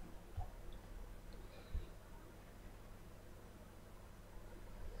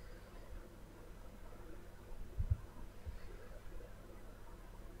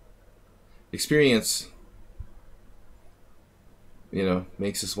 Experience, you know,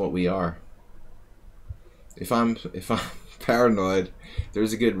 makes us what we are. If I'm paranoid,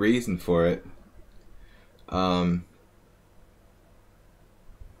 there's a good reason for it. I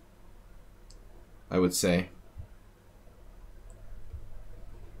would say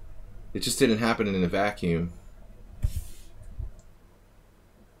it just didn't happen in a vacuum.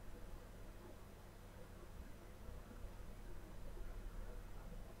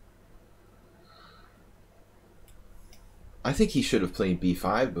 I think he should have played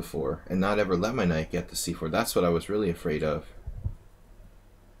b5 before and not ever let my knight get to c4. That's what I was really afraid of.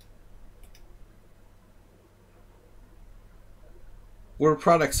 We're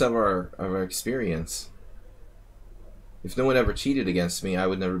products of our experience. If no one ever cheated against me, I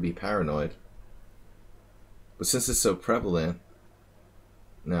would never be paranoid. But since it's so prevalent,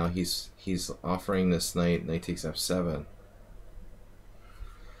 now he's offering this knight takes f7.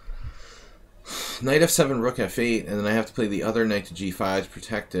 Knight f7, rook f8, and then I have to play the other knight to g5 to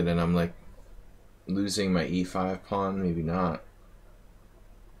protect it, and I'm like losing my e5 pawn. Maybe not.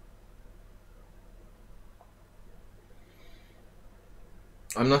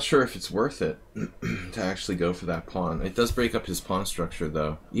 I'm not sure if it's worth it to actually go for that pawn. It does break up his pawn structure,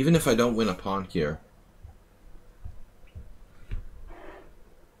 though. Even if I don't win a pawn here.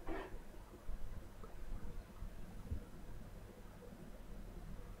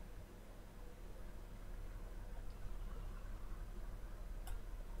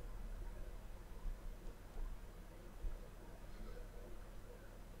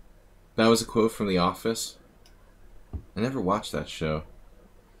 That was a quote from The Office. I never watched that show.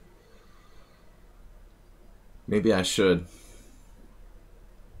 Maybe I should.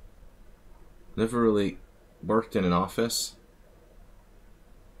 Never really worked in an office.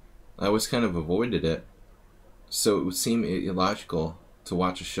 I always kind of avoided it. So it would seem illogical to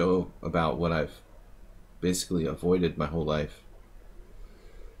watch a show about what I've basically avoided my whole life.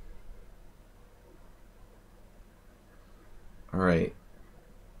 Alright.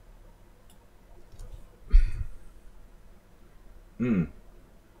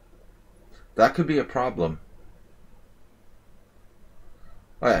 That could be a problem.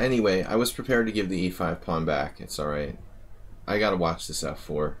 Alright, anyway, I was prepared to give the e5 pawn back. It's alright. I gotta watch this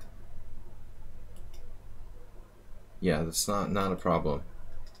f4. Yeah, that's not a problem.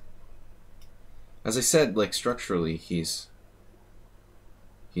 As I said, like structurally, he's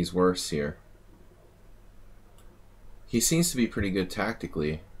worse here. He seems to be pretty good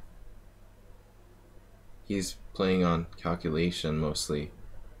tactically. He's playing on calculation mostly.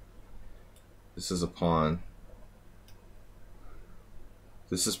 This is a pawn.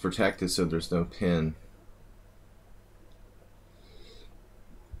 This is protected, so there's no pin.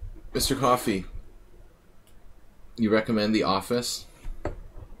 Mr. Coffee, you recommend The Office?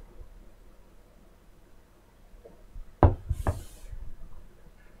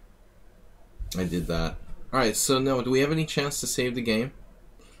 I did that. Alright, so no, do we have any chance to save the game?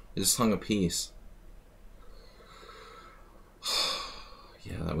 I just hung a piece.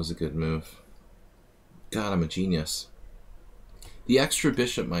 Yeah, that was a good move. God, I'm a genius. The extra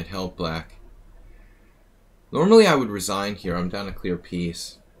bishop might help black. Normally I would resign here. I'm down a clear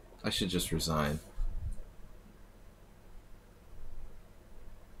piece. I should just resign.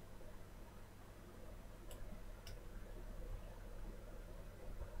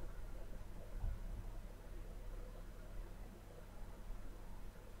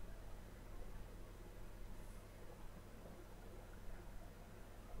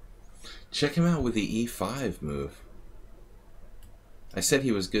 Check him out with the e5 move. I said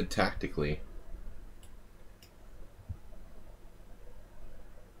he was good tactically.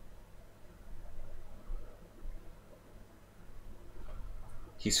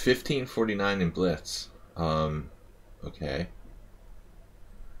 He's 1549 in Blitz. Okay.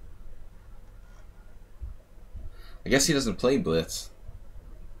 I guess he doesn't play Blitz.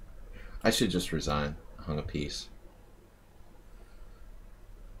 I should just resign. I hung a piece.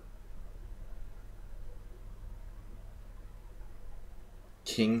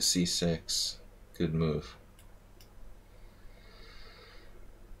 King c6. Good move.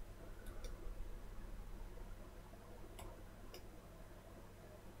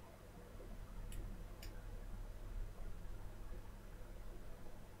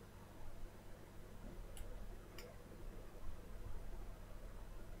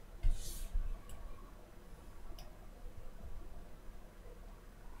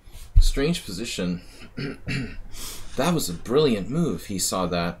 Strange position. That was a brilliant move. He saw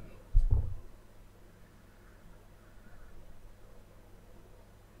that.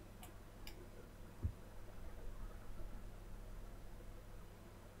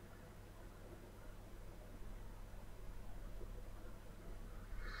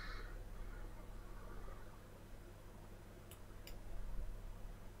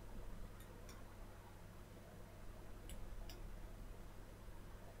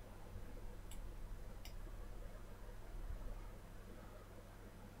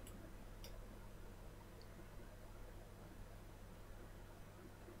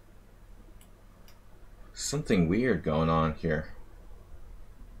 Something weird going on here.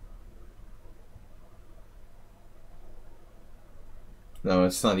 No,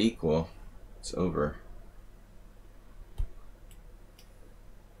 it's not equal. It's over.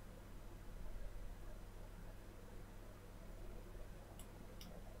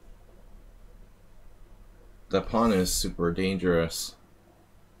 That pawn is super dangerous.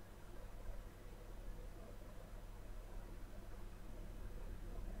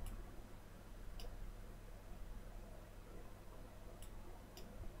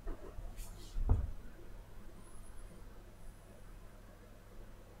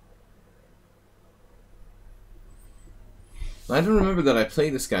 I don't remember that I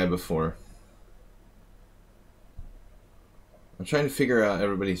played this guy before. I'm trying to figure out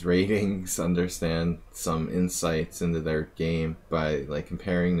everybody's ratings, understand some insights into their game by like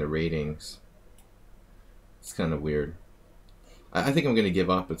comparing the ratings. It's kind of weird. I think I'm going to give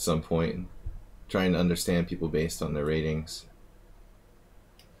up at some point, trying to understand people based on their ratings.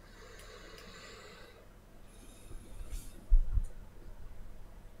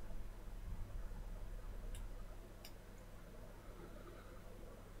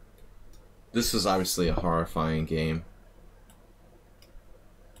 This was obviously a horrifying game.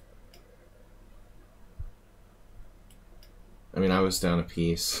 I mean, I was down a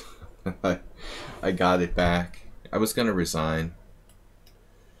piece. I got it back. I was going to resign.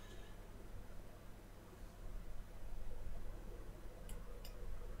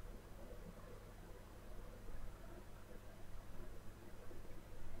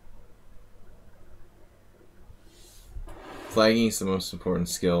 Flagging is the most important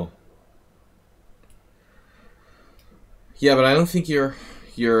skill. Yeah, but I don't think you're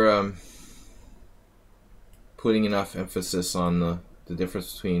putting enough emphasis on the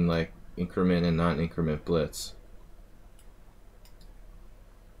difference between like increment and non-increment blitz.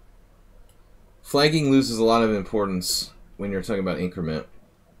 Flagging loses a lot of importance when you're talking about increment.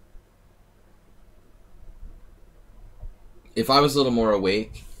 If I was a little more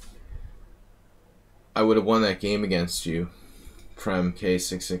awake, I would have won that game against you from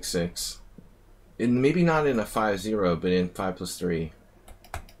K666. And maybe not in a 5-0, but in 5+3.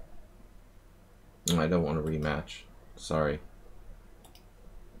 I don't want a rematch. Sorry.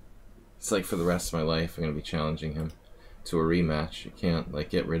 It's like for the rest of my life, I'm going to be challenging him to a rematch. You can't, like,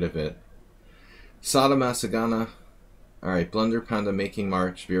 get rid of it. Sada Masagana. Alright, Blunder Panda, Making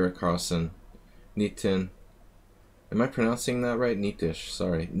March, Vera Carlson, Nitin. Am I pronouncing that right? Nitish,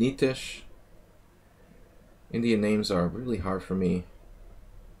 sorry. Nitish. Indian names are really hard for me.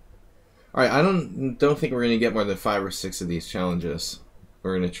 Alright, I don't think we're going to get more than 5 or 6 of these challenges.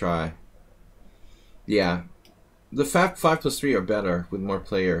 We're going to try. Yeah. The 5+3 are better with more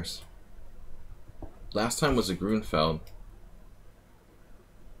players. Last time was a Grunfeld.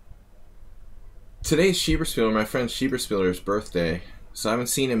 Today's Schieberspieler, my friend Schieberspieler's birthday. So I haven't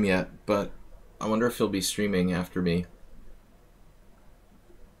seen him yet, but I wonder if he'll be streaming after me.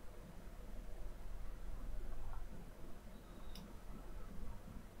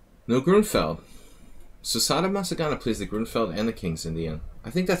 No Grunfeld. So Sada Masagana plays the Grunfeld and the King's Indian.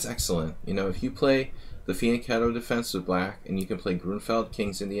 I think that's excellent. You know, if you play the Fianchetto defense with black and you can play Grunfeld,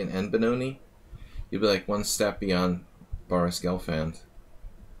 King's Indian, and Benoni, you'll be like one step beyond Boris Gelfand.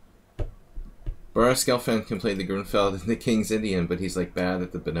 Boris Gelfand can play the Grunfeld and the King's Indian, but he's like bad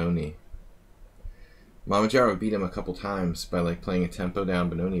at the Benoni. Mamajaro beat him a couple times by like playing a tempo down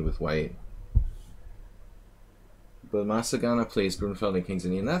Benoni with white. But Masagana plays Grunfeld and King's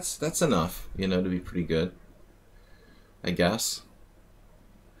Indian. That's enough, you know, to be pretty good, I guess.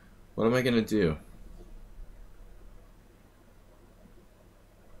 What am I gonna do?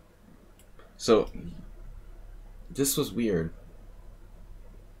 So this was weird.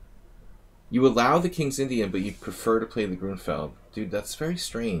 You allow the King's Indian, but you prefer to play the Grunfeld. Dude, that's very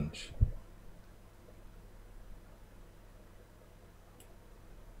strange.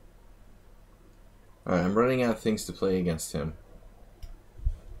 Alright, I'm running out of things to play against him.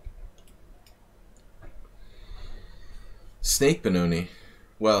 Snake Benoni.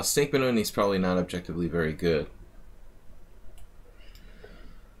 Well, Snake Benoni is probably not objectively very good.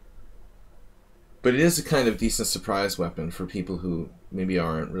 But it is a kind of decent surprise weapon for people who maybe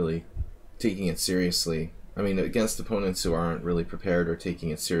aren't really taking it seriously. I mean, against opponents who aren't really prepared or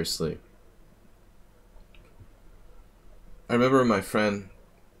taking it seriously. I remember my friend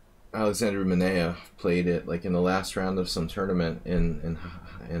Alexander Minea played it like in the last round of some tournament in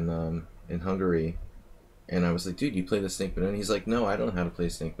Hungary, and I was like, "Dude, you play the Snake Benoni?" He's like, "No, I don't know how to play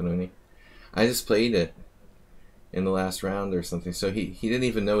Snake Benoni. I just played it in the last round or something." So he didn't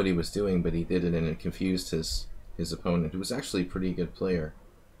even know what he was doing, but he did it, and it confused his opponent, who was actually a pretty good player.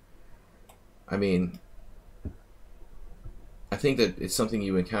 I mean, I think that it's something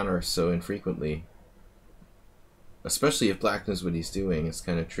you encounter so infrequently. Especially if black knows what he's doing, it's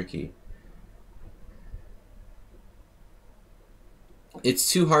kind of tricky.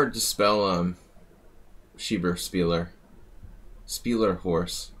 It's too hard to spell Schieberspieler. Spieler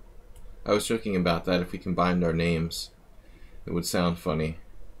horse. I was joking about that. If we combined our names, it would sound funny.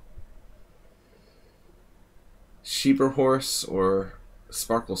 Schieberhorse or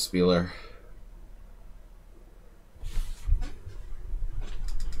Sparklespieler.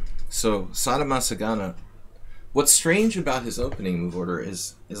 So Sada Masagana. What's strange about his opening move order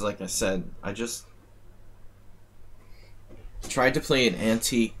is like I said, I just tried to play an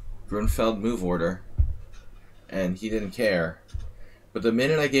anti-Grunfeld move order, and he didn't care. But the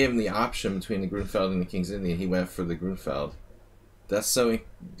minute I gave him the option between the Grunfeld and the King's Indian, he went for the Grunfeld. That's so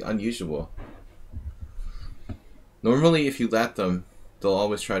unusual. Normally, if you let them, they'll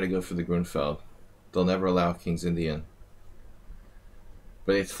always try to go for the Grunfeld. They'll never allow King's Indian.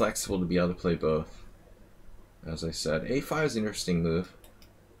 But it's flexible to be able to play both. As I said, A5 is an interesting move.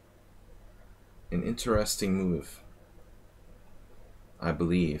 An interesting move, I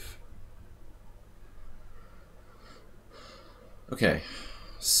believe. Okay,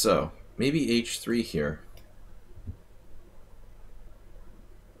 so maybe H3 here.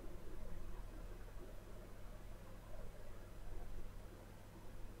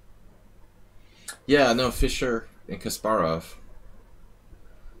 Yeah, no, Fischer and Kasparov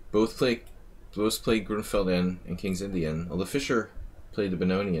both played Grunfeld and King's Indian, although Fischer played the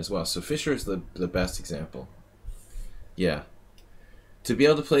Benoni as well. So Fischer is the best example. Yeah. To be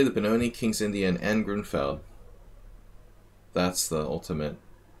able to play the Benoni, King's Indian, and Grunfeld, that's the ultimate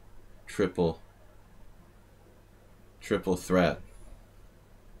triple threat.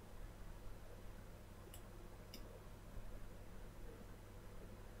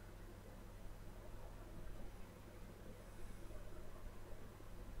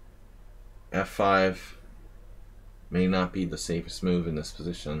 f5 may not be the safest move in this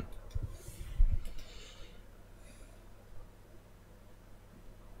position.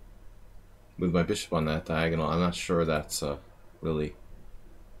 With my bishop on that diagonal, I'm not sure that's a really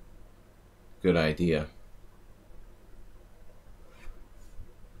good idea.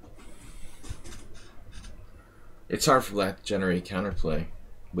 It's hard for that to generate counterplay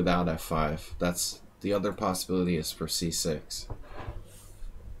without f5. That's the other possibility is for c6.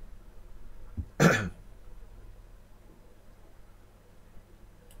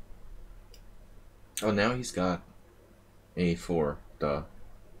 Oh, now he's got a4. Duh.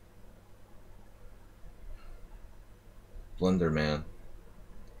 Blunderman.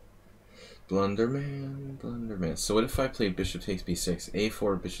 Blunderman, blunderman. So what if I play bishop takes b6?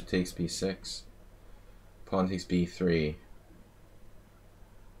 a4, bishop takes b6. Pawn takes b3.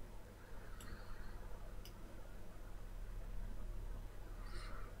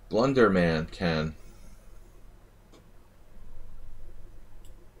 Blunderman can.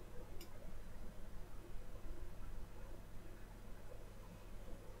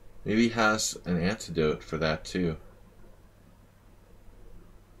 Maybe he has an antidote for that too.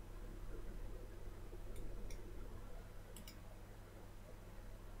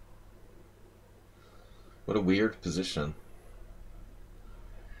 What a weird position.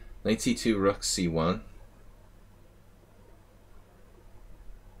 Knight c2, rook c1.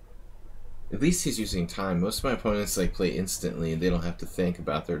 At least he's using time. Most of my opponents like play instantly and they don't have to think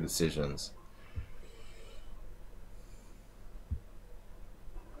about their decisions.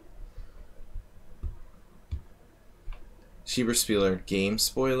 Schieberspieler, game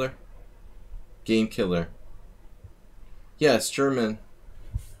spoiler? Game killer. Yeah, it's German.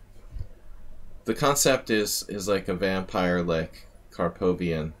 The concept is like a vampire, like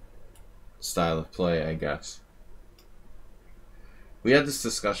Karpovian style of play, I guess. We had this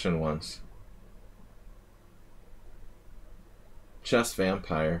discussion once. Chess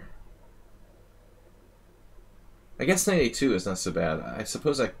vampire. I guess knight a2 is not so bad. I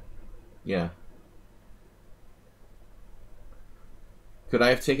suppose yeah. Could I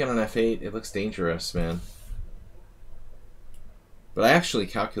have taken on f8? It looks dangerous, man. But I actually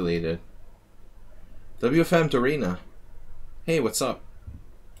calculated. WFM Dorina. Hey, what's up?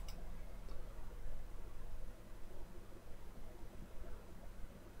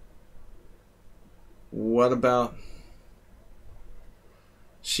 What about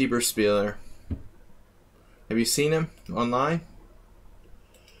Schieberspieler? Have you seen him online?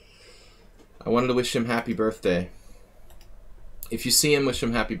 I wanted to wish him happy birthday. If you see him, wish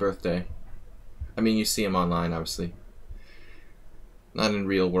him happy birthday. I mean, you see him online, obviously. Not in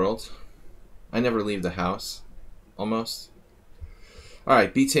real world. I never leave the house. Almost.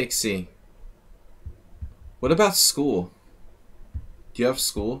 Alright, B takes C. What about school? Do you have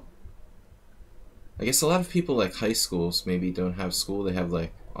school? I guess a lot of people like high schools maybe don't have school. They have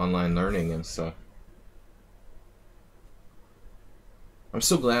like online learning and stuff. I'm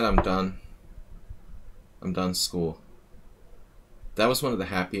so glad I'm done. I'm done school. That was one of the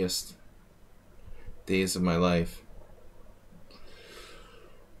happiest days of my life.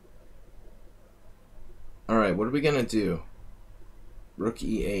 Alright, what are we gonna do? Rook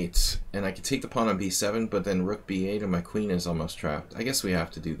e8. And I can take the pawn on b7, but then rook b8 and my queen is almost trapped. I guess we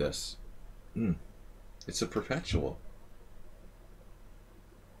have to do this. It's a perpetual.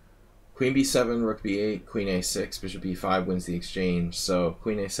 Queen b7, rook b8, queen a6, bishop b5 wins the exchange. So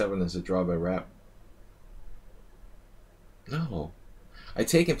queen a7 is a draw by rep. No. I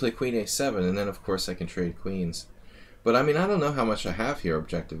take and play queen a7, and then of course I can trade queens. But I mean, I don't know how much I have here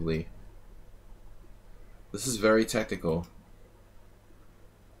objectively. This is very technical.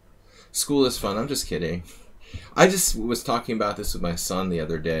 School is fun. I'm just kidding. I just was talking about this with my son the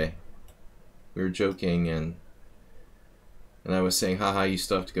other day. We were joking, and I was saying, haha, you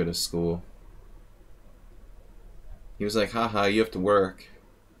still have to go to school. He was like, haha, you have to work.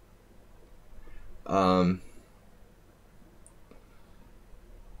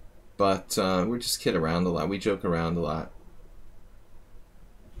 But we just kid around a lot. We joke around a lot.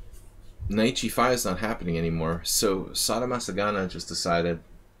 Knight g5 is not happening anymore. So Sadamasagana just decided.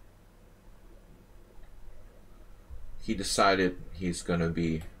 He decided he's going to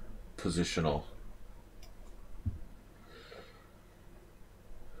be positional.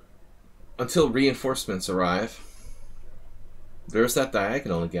 Until reinforcements arrive. There's that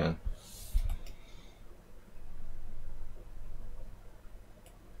diagonal again.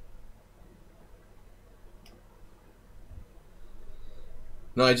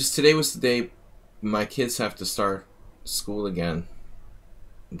 No, today was the day my kids have to start school again.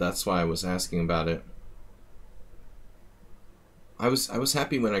 That's why I was asking about it. I was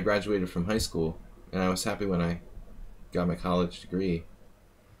happy when I graduated from high school, and I was happy when I got my college degree.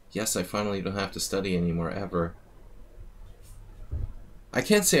 Yes, I finally don't have to study anymore, ever. I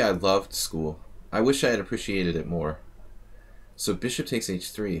can't say I loved school. I wish I had appreciated it more. So bishop takes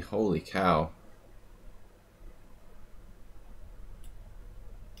h3. Holy cow.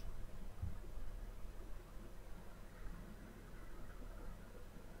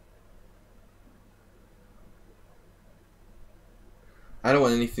 I don't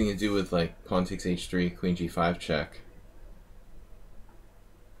want anything to do with, like, pawn takes h3, queen g5 check.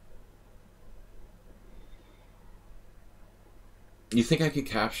 You think I could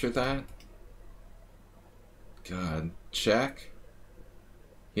capture that? God, check?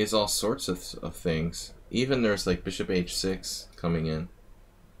 He has all sorts of things. Even there's, like, bishop h6 coming in.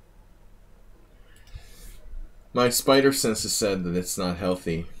 My spider sense has said that it's not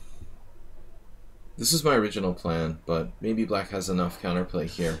healthy. This is my original plan, but maybe black has enough counterplay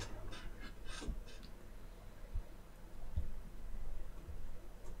here.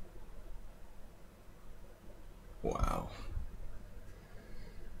 Wow.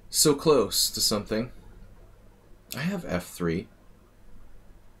 So close to something. I have f3.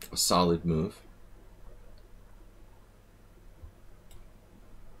 A solid move.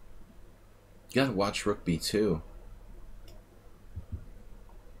 You gotta watch rook b2.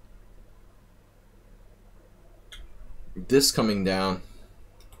 This coming down.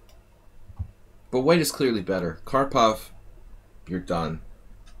 But white is clearly better. Karpov, you're done.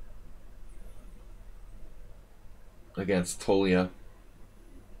 Against Tolia.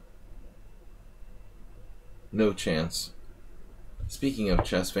 No chance. Speaking of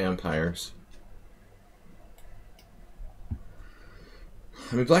chess vampires.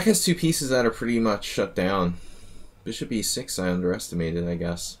 I mean, black has two pieces that are pretty much shut down. Bishop e6 I underestimated, I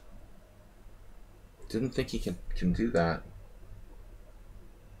guess. Didn't think he can do that.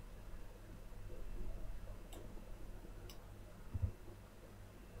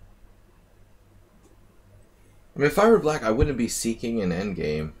 I mean, if I were black, I wouldn't be seeking an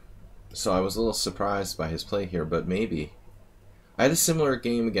endgame. So I was a little surprised by his play here, but maybe. I had a similar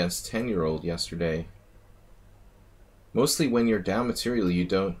game against 10-year-old yesterday. Mostly when you're down materially, you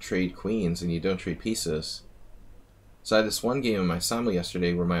don't trade queens and you don't trade pieces. So I had this one game in my Sama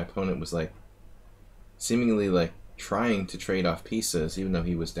yesterday where my opponent was like, seemingly like trying to trade off pieces even though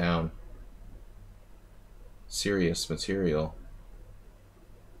he was down serious material.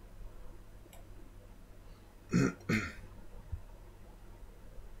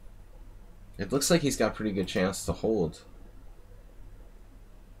 It looks like he's got a pretty good chance to hold.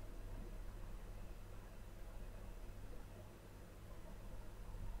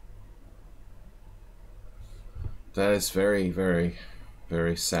 That is very, very,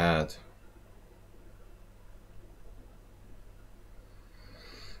 very sad.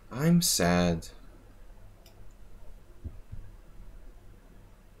 I'm sad.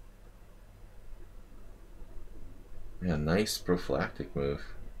 Yeah, nice prophylactic move.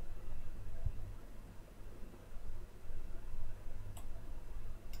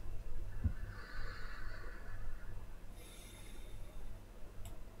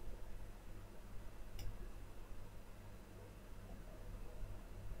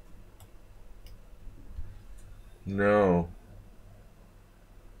 No.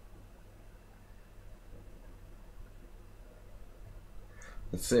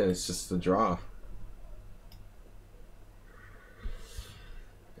 That's it, it's just a draw.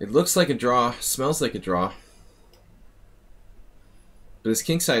 It looks like a draw, smells like a draw. But his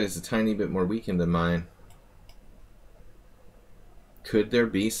king side is a tiny bit more weakened than mine. Could there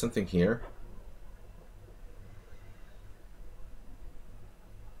be something here?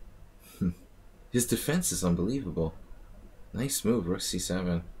 His defense is unbelievable. Nice move, rook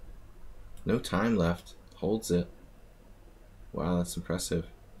c7. No time left. Holds it. Wow, that's impressive.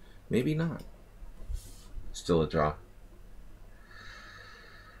 Maybe not. Still a draw.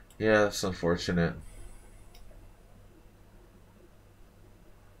 Yeah, that's unfortunate.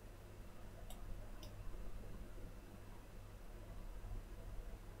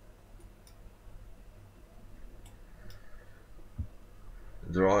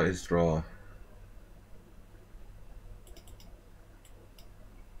 Draw is draw.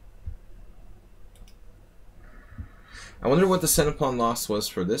 I wonder what the center pawn loss was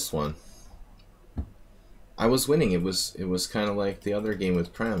for this one. I was winning. It was kind of like the other game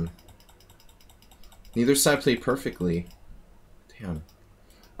with Prem. Neither side played perfectly. Damn.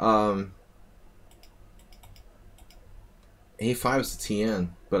 A5 is the TN,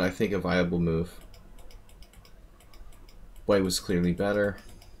 but I think a viable move. White was clearly better,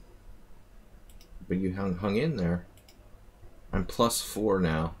 but you hung in there. I'm +4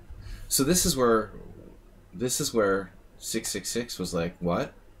 now. So this is where 666 was like,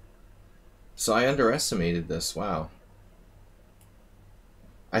 what? So I underestimated this. Wow.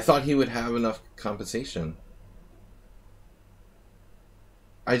 I thought he would have enough compensation.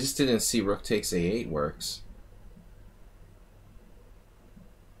 I just didn't see rook takes a8 works.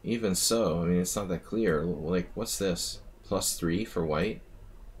 Even so, I mean, it's not that clear. Like, what's this? +3 for white?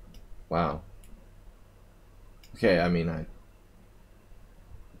 Wow. Okay, I mean, I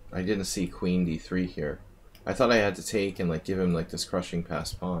didn't see queen d3 here. I thought I had to take and like give him like this crushing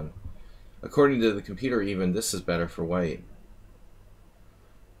passed pawn. According to the computer, even this is better for white.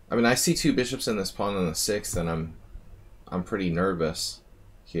 I mean, I see 2 bishops in this pawn on the 6th, and I'm pretty nervous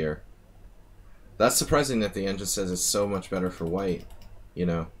here. That's surprising that the engine says it's so much better for white. You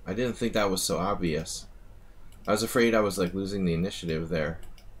know, I didn't think that was so obvious. I was afraid I was like losing the initiative there.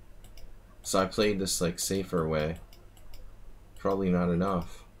 So I played this like safer way. Probably not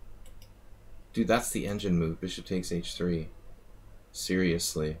enough. Dude, that's the engine move. Bishop takes h3.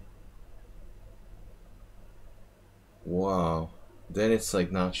 Seriously. Wow. Then it's like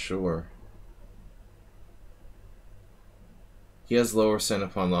not sure. He has lower center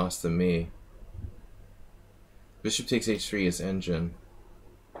pawn loss than me. Bishop takes h3 is engine.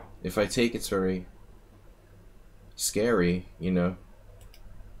 If I take, it's very scary, you know.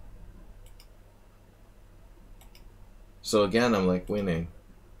 So again, I'm like winning.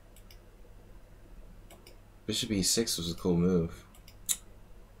 Bishop e6 was a cool move.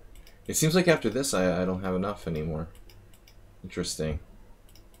 It seems like after this, I don't have enough anymore. Interesting.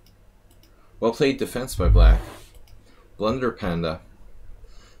 Well played defense by black. Blunder Panda.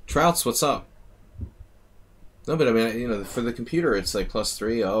 Trouts, what's up? No, but I mean, you know, for the computer, it's like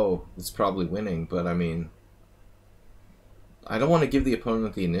 +3. Oh, it's probably winning. But I mean, I don't want to give the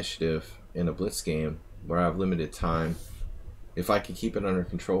opponent the initiative in a blitz game where I have limited time. If I can keep it under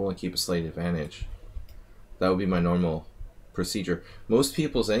control and keep a slight advantage, that would be my normal procedure. Most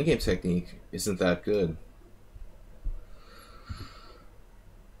people's endgame technique isn't that good.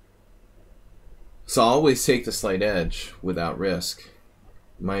 So I'll always take the slight edge without risk.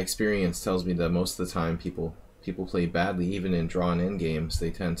 My experience tells me that most of the time people play badly. Even in drawn endgames, they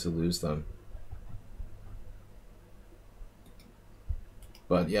tend to lose them.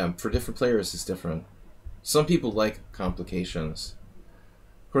 But yeah, for different players it's different. Some people like complications.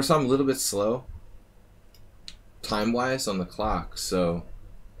 Of course, I'm a little bit slow time-wise on the clock, so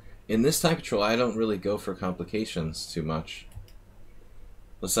in this time control I don't really go for complications too much.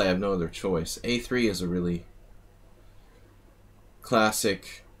 Unless I have no other choice. A3 is a really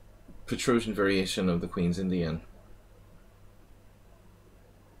classic Petrosian variation of the Queen's Indian.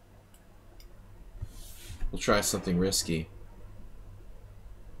 We'll try something risky.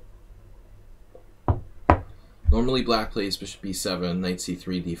 Normally black plays bishop b7, knight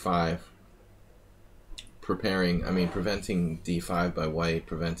c3, d5. Preventing d5 by white,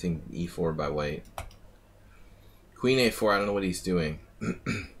 preventing e4 by white. Queen a4, I don't know what he's doing.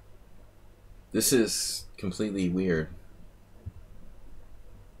 This is completely weird.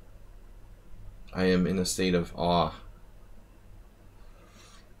 I am in a state of awe.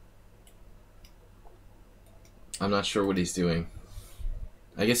 I'm not sure what he's doing.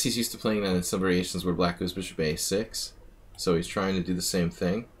 I guess he's used to playing that in some variations where black goes bishop a6. So he's trying to do the same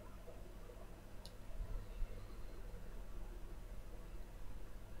thing.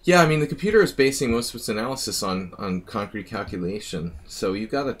 Yeah, I mean, the computer is basing most of its analysis on concrete calculation. So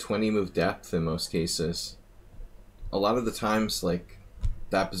you've got a 20-move depth in most cases. A lot of the times, like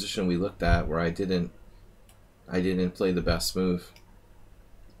that position we looked at where I didn't play the best move,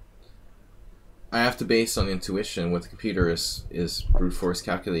 I have to base on intuition. What the computer is brute force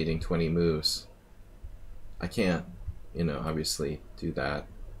calculating 20 moves. I can't, you know, obviously do that.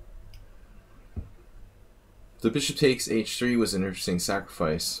 The bishop takes h3 was an interesting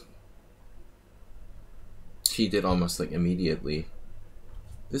sacrifice. He did almost like immediately.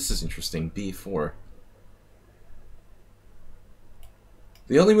 This is interesting, b4.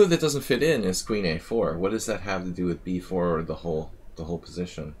 The only move that doesn't fit in is queen a4. What does that have to do with b4 or the whole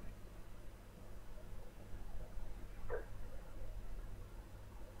position?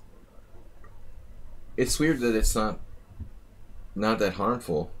 It's weird that it's not that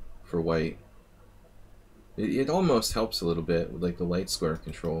harmful for white. It almost helps a little bit with like the light square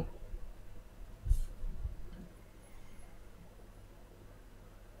control.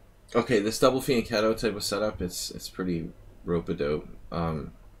 Okay, this double fianchetto type of setup, it's pretty rope-a-dope.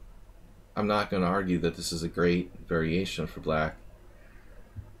 I'm not going to argue that this is a great variation for black,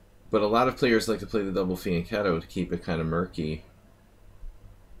 but a lot of players like to play the double fianchetto to keep it kind of murky.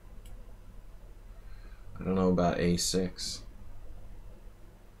 I don't know about a6.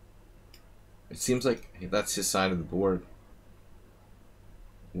 It seems like that's his side of the board.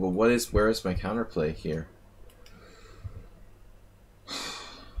 Well, where is my counterplay here?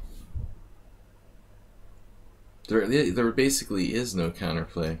 There basically is no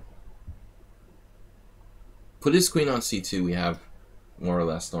counterplay. Put his queen on c2, we have more or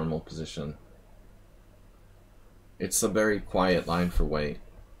less normal position. It's a very quiet line for white.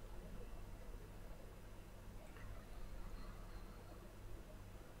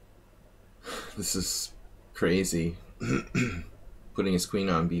 This is crazy. Putting his queen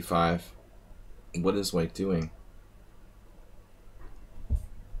on b5. What is white doing?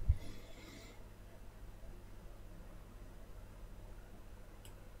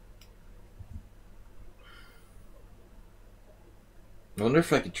 I wonder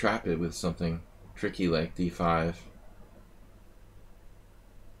if I could trap it with something tricky like d5.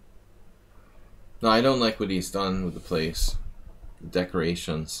 No, I don't like what he's done with the place. The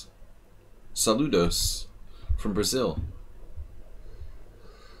decorations. Saludos from Brazil.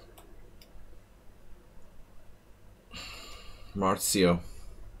 Marcio.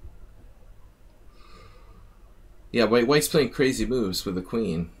 Yeah, white's playing crazy moves with the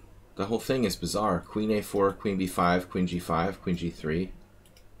queen. The whole thing is bizarre. Queen a4, queen b5, queen g5, queen g3.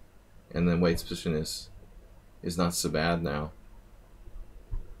 And then white's position is not so bad now.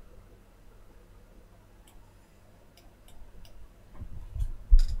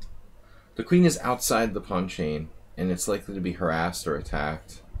 The queen is outside the pawn chain, and it's likely to be harassed or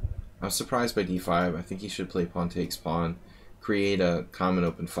attacked. I'm surprised by d5. I think he should play pawn takes pawn, create a common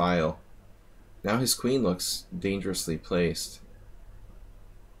open file. Now his queen looks dangerously placed.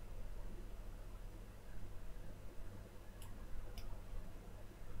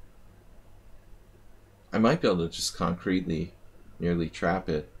 I might be able to just concretely nearly trap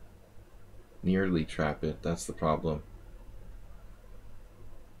it. Nearly trap it, that's the problem.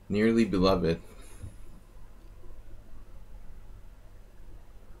 Nearly beloved.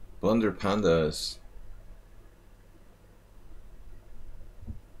 Blunder Pandas.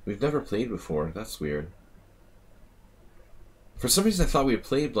 We've never played before, that's weird. For some reason I thought we had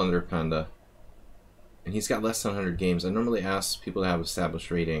played Blunder Panda. And he's got less than 100 games. I normally ask people to have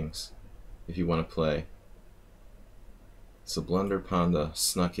established ratings if you want to play. So Blunder Panda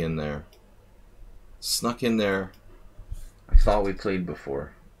snuck in there. Snuck in there. I thought we played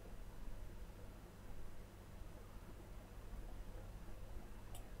before.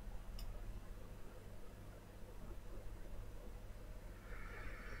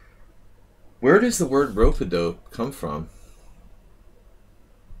 Where does the word rope-a-dope come from?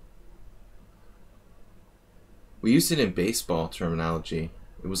 We used it in baseball terminology.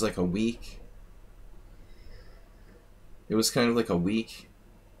 It was like a weak... It was kind of like a weak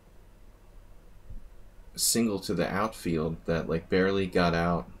single to the outfield that like barely got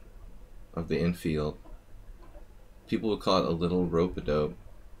out of the infield. People would call it a little rope-a-dope.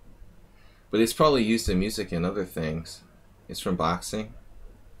 But it's probably used in music and other things. It's from boxing.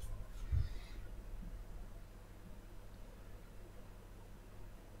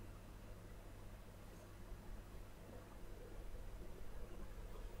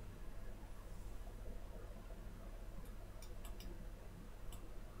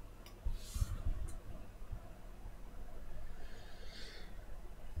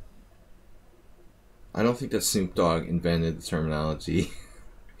 I don't think that Snoop Dogg invented the terminology.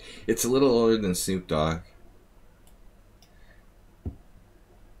 It's a little older than Snoop Dogg.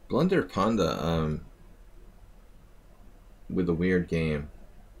 Blunder Panda, with a weird game.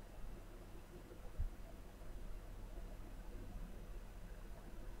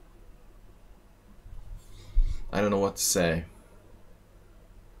 I don't know what to say.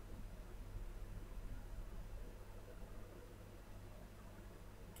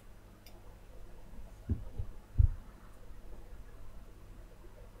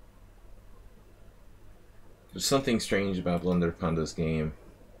 There's something strange about Blunder Panda's game.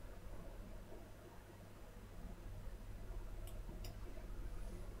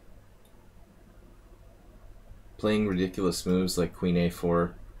 Playing ridiculous moves like Queen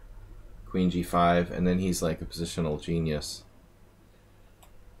A4, Queen G5, and then he's like a positional genius.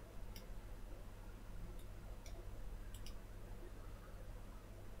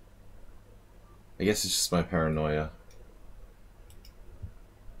 I guess it's just my paranoia.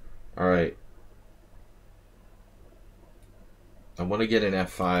 Alright. I want to get an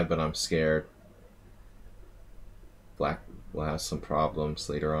F5, but I'm scared. Black will have some problems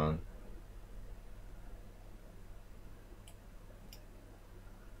later on.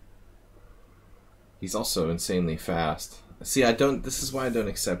 He's also insanely fast. See, this is why I don't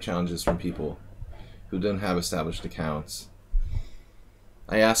accept challenges from people who don't have established accounts.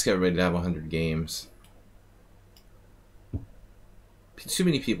 I ask everybody to have 100 games. Too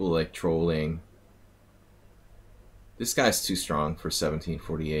many people like trolling. This guy's too strong for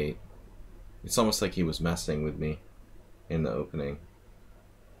 1748. It's almost like he was messing with me in the opening.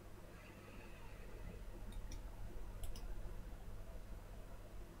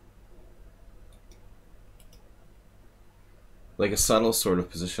 Like a subtle sort of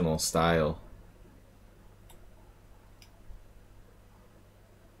positional style.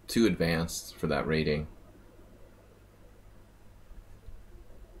 Too advanced for that rating.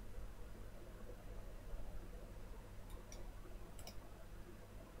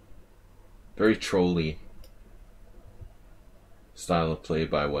 Very trolly style of play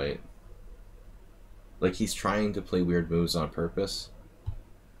by White. Like he's trying to play weird moves on purpose,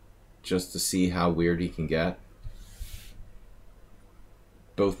 just to see how weird he can get.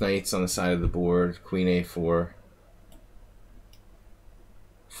 Both knights on the side of the board, queen a4.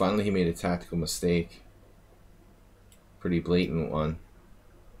 Finally he made a tactical mistake. Pretty blatant one.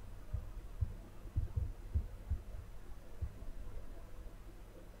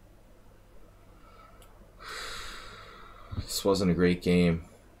 This wasn't a great game.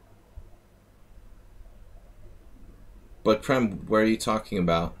 But Prem, what are you talking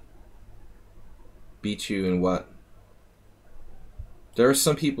about? Beat you in what? There are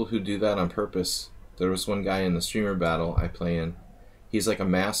some people who do that on purpose. There was one guy in the streamer battle I play in. He's like a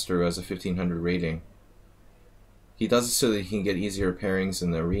master who has a 1500 rating. He does it so that he can get easier pairings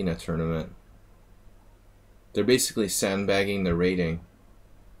in the arena tournament. They're basically sandbagging their rating.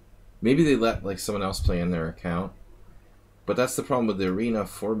 Maybe they let like someone else play in their account. But that's the problem with the arena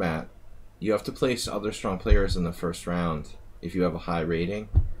format. You have to place other strong players in the first round if you have a high rating.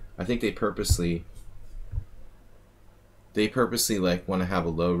 I think they purposely like want to have a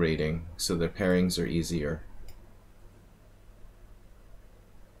low rating so their pairings are easier.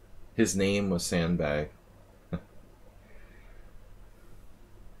 His name was Sandbag.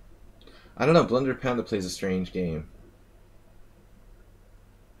 I don't know, Blunder Panda plays a strange game.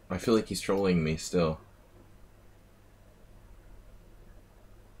 I feel like he's trolling me still.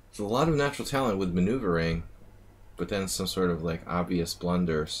 There's a lot of natural talent with maneuvering, but then some sort of like obvious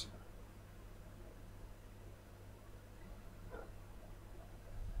blunders.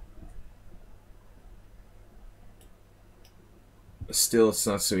 Still, it's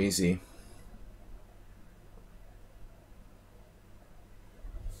not so easy.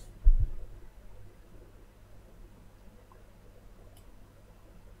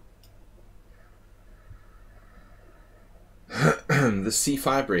 The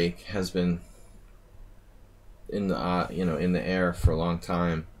c5 break has been in the in the air for a long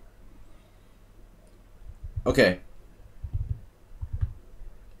time. Okay.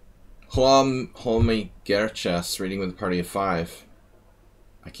 Holmi Gerches reading with a party of 5.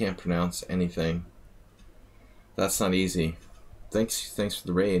 I can't pronounce anything. That's not easy. Thanks for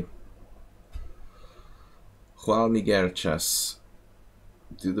the raid. Holmi Gerches.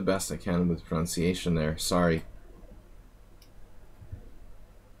 Do the best I can with pronunciation there. Sorry.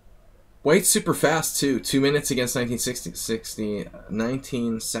 White's super fast too. 2 minutes against 19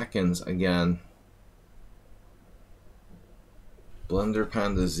 seconds again. Blunder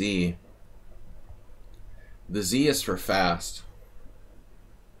Panda Z. The Z is for fast.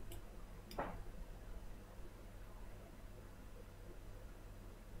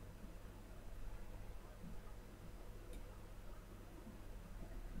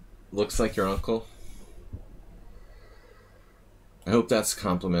 Looks like your uncle. I hope that's a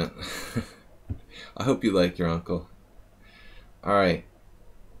compliment. I hope you like your uncle. Alright.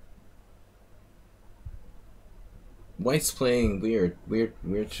 White's playing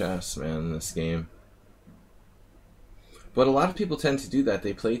weird chess, man, in this game. But a lot of people tend to do that.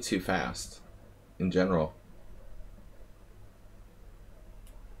 They play too fast, in general.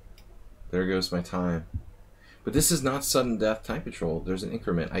 There goes my time. But this is not sudden death time control. There's an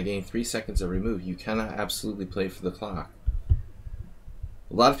increment. I gain 3 seconds every move. You cannot absolutely play for the clock.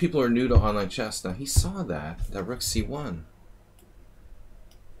 A lot of people are new to online chess. Now, he saw that rook c1.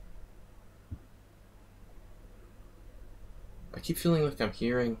 I keep feeling like I'm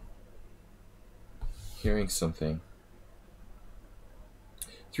hearing something.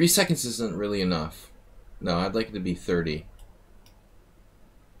 3 seconds isn't really enough. No, I'd like it to be 30.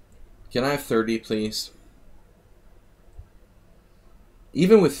 Can I have 30, please?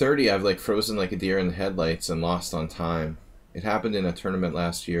 Even with 30, I've like frozen like a deer in the headlights and lost on time. It happened in a tournament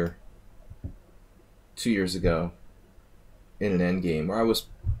last year, 2 years ago, in an endgame, where I was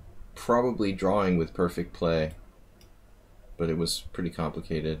probably drawing with perfect play, but it was pretty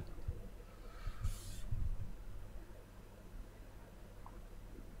complicated.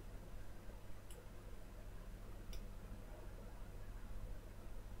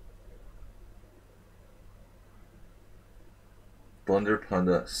 Blunder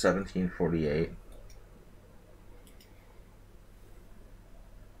Punda 1748.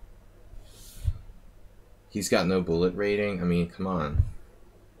 He's got no bullet rating. I mean, come on.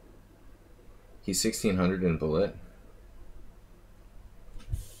 He's 1600 in bullet.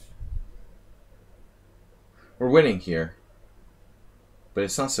 We're winning here. But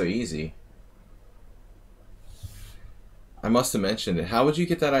it's not so easy. I must have mentioned it. How would you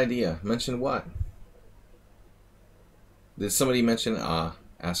get that idea? Mention what? Did somebody mention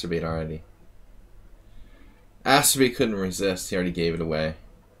Acerbate already? Acerbate couldn't resist. He already gave it away.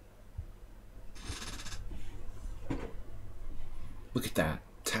 Look at that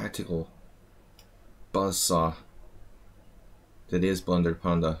tactical buzzsaw that is Blunder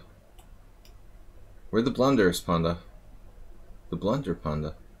Panda. Where are the blunders, Panda? The blunder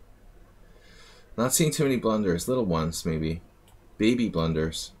Panda. Not seeing too many blunders. Little ones, maybe. Baby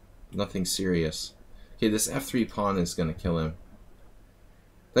blunders. Nothing serious. Okay, this f3 pawn is going to kill him.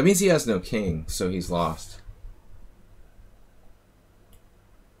 That means he has no king, so he's lost.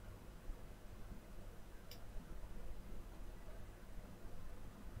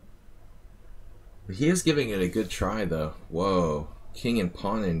 But he is giving it a good try, though. Whoa. King and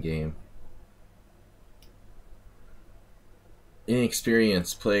pawn in game.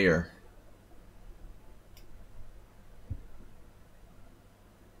 Inexperienced player.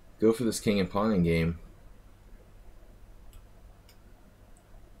 Go for this king and pawn in game.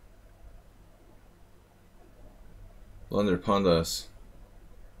 Blunder Pandas.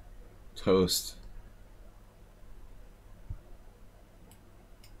 Toast.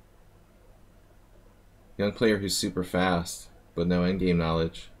 Young player who's super fast, but no endgame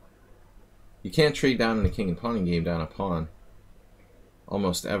knowledge. You can't trade down in a king and pawn in game down a pawn.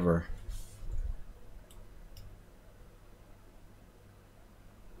 Almost ever.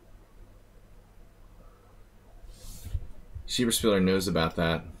 Schieberspieler knows about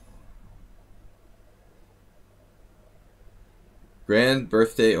that. Grand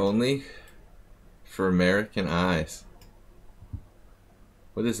birthday only for American eyes.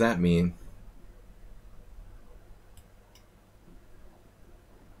 What does that mean?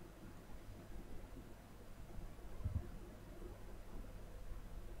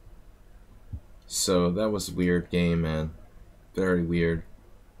 So that was a weird game, man. Very weird.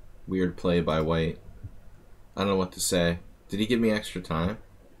 Weird play by White. I don't know what to say. Did he give me extra time?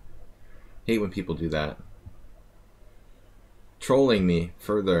 Hate when people do that. Trolling me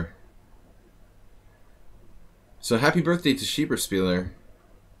further. So happy birthday to Schieberspieler.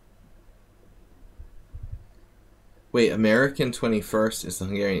 Wait, American 21st is the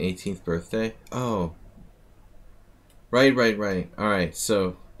Hungarian 18th birthday? Oh. Right. Alright,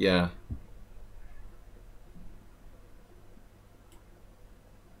 so, yeah.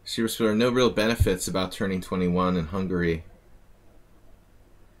 Schieberspieler, no real benefits about turning 21 in Hungary.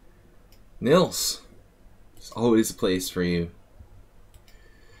 Nils. There's always a place for you.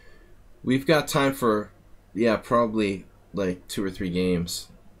 We've got time for, yeah, probably like 2 or 3 games.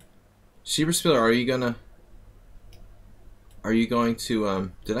 Schieberspieler, are you going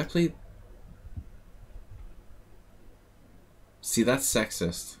to, did I play? See, that's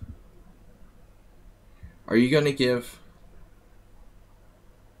sexist. Are you going to give,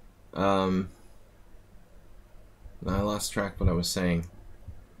 I lost track of what I was saying.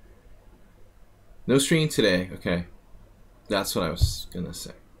 No stream today. Okay. That's what I was going to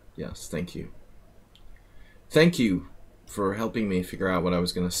say. Yes, thank you. Thank you for helping me figure out what I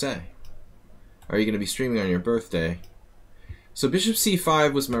was going to say. Are you going to be streaming on your birthday? So Bishop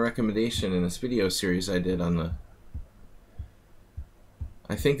C5 was my recommendation in this video series I did on the...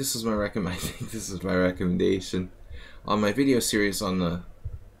 I think this is my recommendation on my video series on the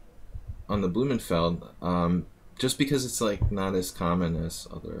Blumenfeld, just because it's like not as common as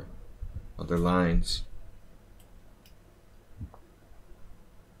other lines.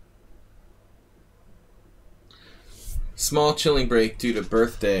 Small chilling break due to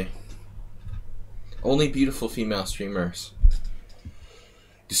birthday. Only beautiful female streamers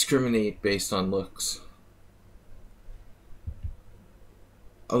discriminate based on looks.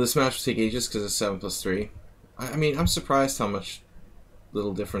 Oh, this match will take ages because it's 7+3. I mean, I'm surprised how much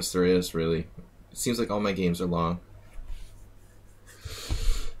little difference there is, really. It seems like all my games are long.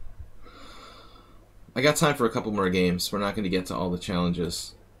 I got time for a couple more games. We're not going to get to all the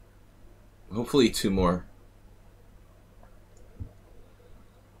challenges. Hopefully 2 more.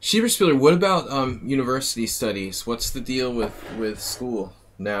 Schieberspieler, what about university studies? What's the deal with school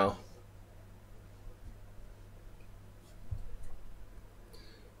now?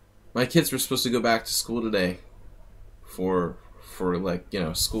 My kids were supposed to go back to school today for like, you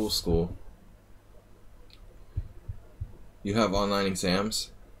know, school. You have online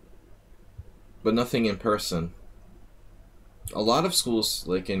exams, but nothing in person. A lot of schools,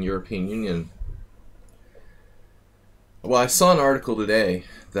 like in European Union, well, I saw an article today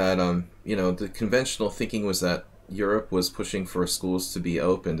that, the conventional thinking was that Europe was pushing for schools to be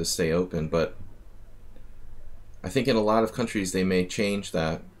open, to stay open, but I think in a lot of countries they may change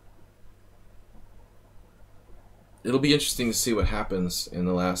that. It'll be interesting to see what happens in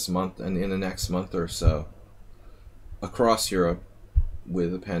the last month and in the next month or so across Europe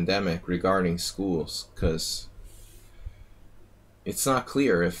with the pandemic regarding schools, because it's not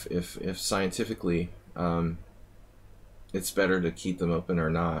clear if scientifically it's better to keep them open or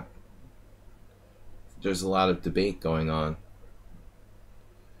not. There's a lot of debate going on.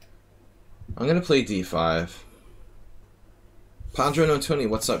 I'm going to play d5. Padron Antoni,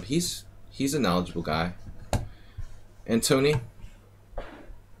 what's up? He's a knowledgeable guy. Antoni,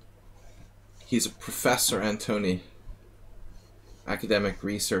 he's a professor, Antoni, academic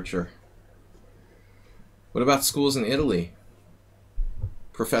researcher. What about schools in Italy?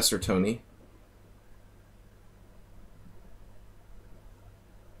 Professor Tony.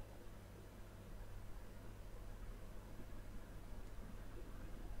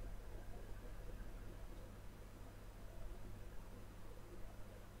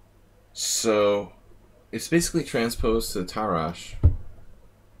 So it's basically transposed to Tarrasch.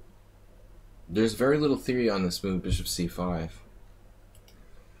 There's very little theory on this move, bishop c5.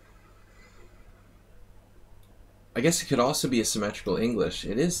 I guess it could also be a symmetrical English.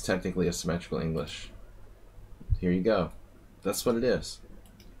 It is technically a symmetrical English. Here you go. That's what it is.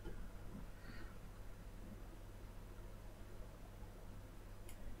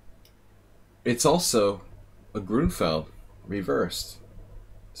 It's also a Grunfeld reversed.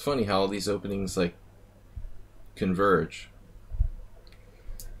 It's funny how all these openings like converge.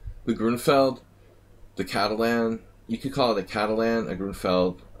 The Grunfeld, the Catalan, you could call it a Catalan, a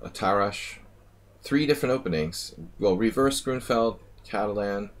Grunfeld, a Tarrasch. 3 different openings. Well, reverse Grunfeld,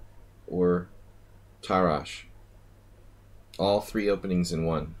 Catalan, or Tarrasch. All 3 openings in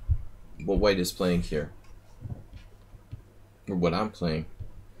one. What white is playing here. Or what I'm playing.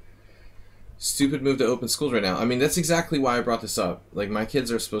 Stupid move to open schools right now. I mean, that's exactly why I brought this up. Like, my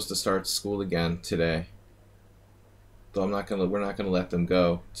kids are supposed to start school again today. Though we're not gonna let them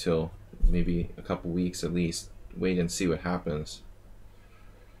go till maybe a couple weeks at least. Wait and see what happens.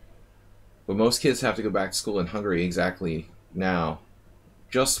 But most kids have to go back to school in Hungary exactly now.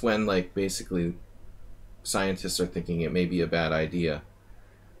 Just when, like, basically scientists are thinking it may be a bad idea.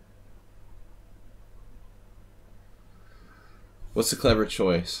 What's a clever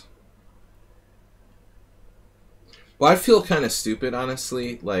choice? Well, I feel kind of stupid,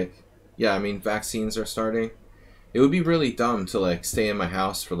 honestly. Like, yeah, I mean, vaccines are starting. It would be really dumb to, like, stay in my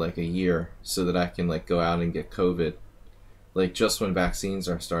house for, like, a year so that I can, like, go out and get COVID. Like, just when vaccines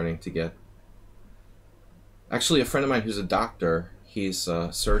are starting to get... Actually, a friend of mine who's a doctor, he's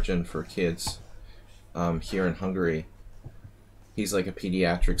a surgeon for kids here in Hungary. He's, like, a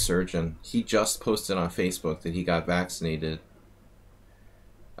pediatric surgeon. He just posted on Facebook that he got vaccinated.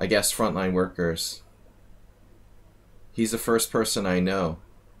 I guess frontline workers. He's the first person I know.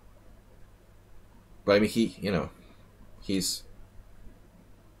 But I mean, he's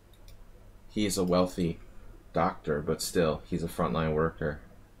a wealthy doctor, but still, he's a frontline worker.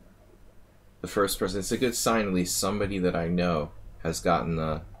 The first person. It's a good sign, at least somebody that I know has gotten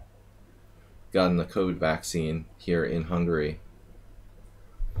the COVID vaccine here in Hungary.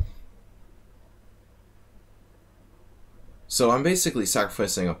 So I'm basically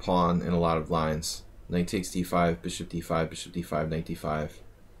sacrificing a pawn in a lot of lines. Knight takes d5, bishop d5, bishop d5, knight d5.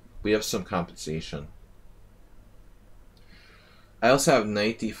 We have some compensation. I also have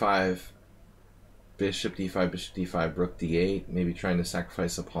knight d5, bishop d5, bishop d5, rook d8, maybe trying to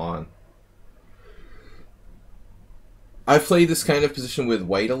sacrifice a pawn. I've played this kind of position with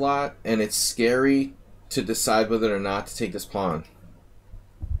white a lot, and it's scary to decide whether or not to take this pawn.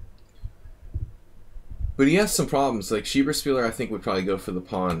 But he has some problems. Like, Schieberspieler, I think, would probably go for the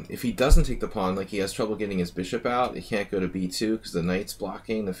pawn. If he doesn't take the pawn, like, he has trouble getting his bishop out. He can't go to b2 because the knight's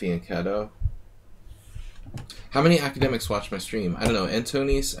blocking the fianchetto. How many academics watch my stream? I don't know.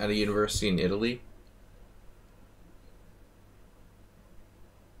 Antoni's at a university in Italy.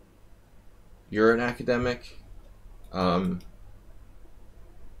 You're an academic. Someone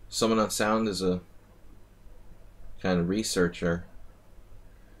on sound is a kind of researcher.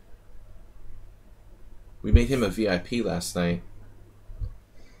 We made him a VIP last night.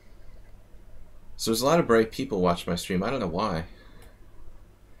 So there's a lot of bright people watch my stream. I don't know why.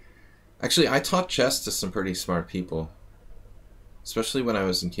 Actually, I taught chess to some pretty smart people. Especially when I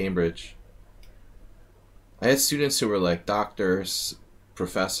was in Cambridge. I had students who were like doctors,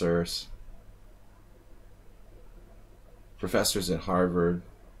 professors at Harvard.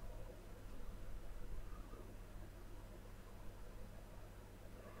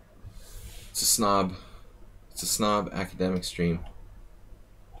 It's a snob academic stream.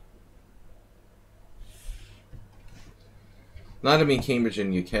 Not to mean Cambridge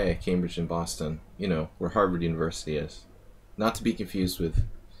in UK, Cambridge in Boston, you know, where Harvard University is. Not to be confused with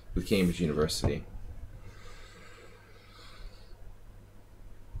Cambridge University.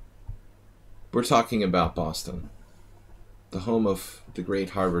 We're talking about Boston, the home of the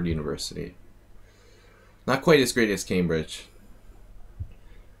great Harvard University. Not quite as great as Cambridge.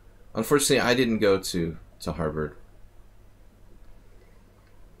 Unfortunately, I didn't go to Harvard.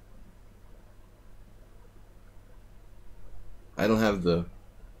 I don't have the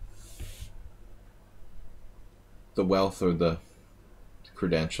wealth or the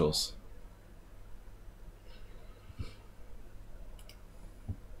credentials.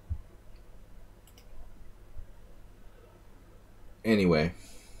 Anyway,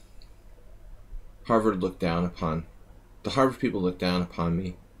 the Harvard people looked down upon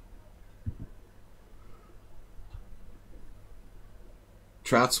me.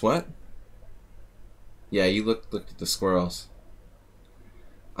 Trouts what? Yeah, you looked at the squirrels.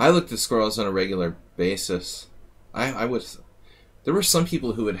 I looked at squirrels on a regular basis. There were some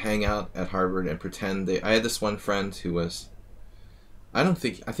people who would hang out at Harvard and pretend I had this one friend who was, I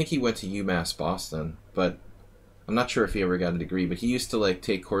think he went to UMass Boston, but I'm not sure if he ever got a degree, but he used to like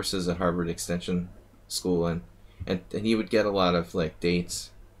take courses at Harvard Extension School, and he would get a lot of like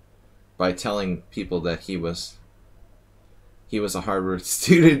dates by telling people that he was a Harvard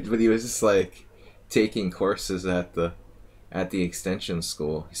student, but he was just like taking courses at the extension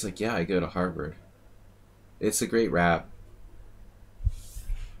school. He's like, yeah, I go to Harvard. It's a great rap.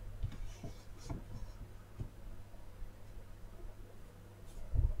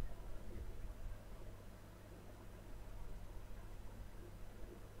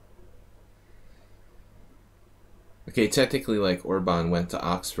 Okay, technically, like, Orban went to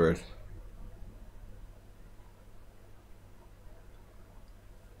Oxford.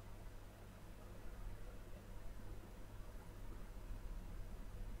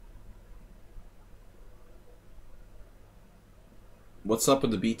 What's up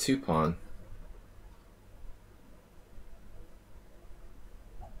with the B2 pawn?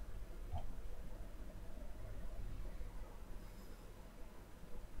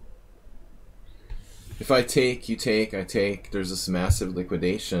 If I take, you take, I take, there's this massive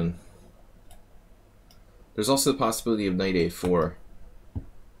liquidation. There's also the possibility of knight a4.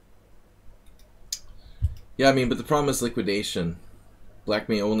 Yeah, I mean, but the problem is liquidation. Black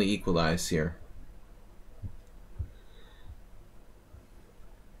may only equalize here.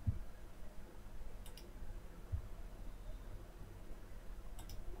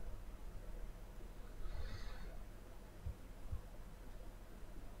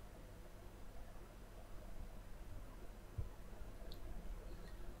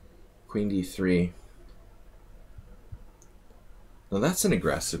 Queen d3. Now that's an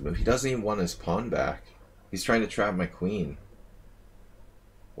aggressive move. He doesn't even want his pawn back. He's trying to trap my queen.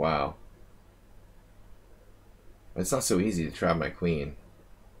 Wow. It's not so easy to trap my queen.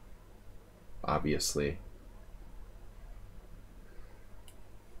 Obviously.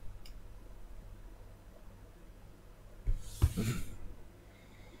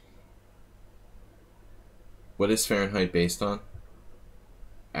 What is Fahrenheit based on?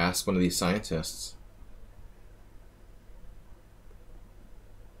 Ask one of these scientists.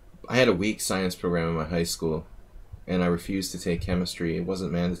 I had a weak science program in my high school, and I refused to take chemistry. It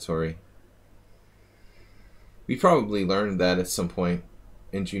wasn't mandatory. We probably learned that at some point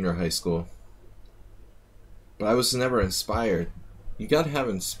in junior high school. But I was never inspired. You gotta have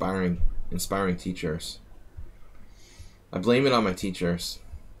inspiring teachers. I blame it on my teachers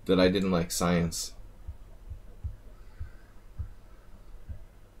that I didn't like science.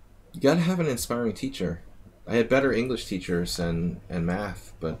 You gotta have an inspiring teacher. I had better English teachers and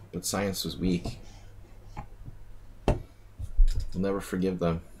math, but science was weak. I'll never forgive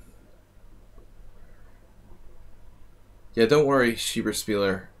them. Yeah, don't worry,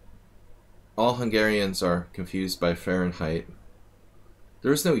 Schieberspieler. All Hungarians are confused by Fahrenheit.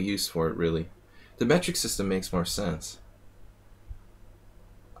 There is no use for it, really. The metric system makes more sense.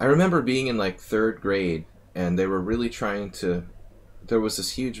 I remember being in like 3rd grade, and they were really trying to... There was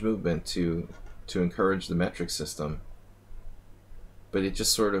this huge movement to encourage the metric system, but it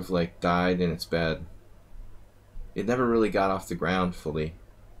just sort of like died in its bed. It never really got off the ground fully.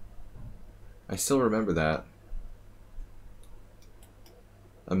 I still remember that.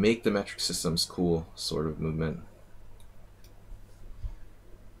 a make the metric systems cool sort of movement.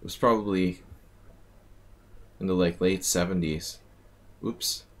 It was probably in the like late 70s.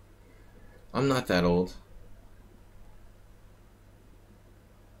 Oops. I'm not that old.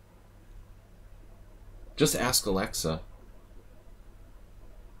 Just ask Alexa.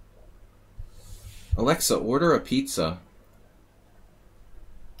 Alexa, order a pizza.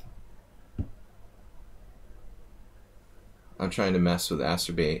 I'm trying to mess with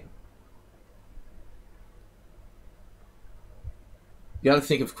Acerbate. You gotta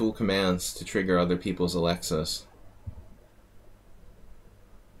think of cool commands to trigger other people's Alexas.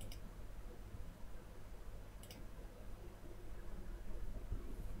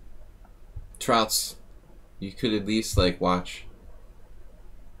 Trouts, you could at least like watch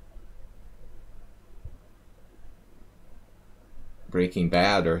Breaking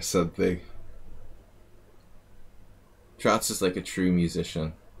Bad or something. Trouts is like a true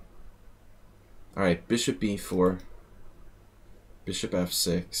musician. Alright, bishop b4, bishop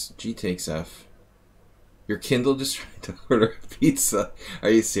f6, g takes f. Your Kindle just tried to order a pizza.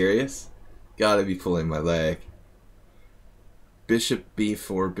 Are you serious? Gotta be pulling my leg. Bishop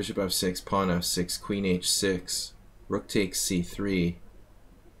b4, bishop f6, pawn f6, queen h6, rook takes c3,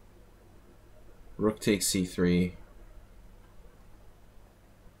 rook takes c3.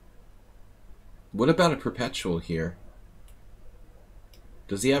 What about a perpetual here?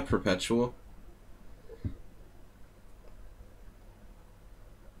 Does he have perpetual?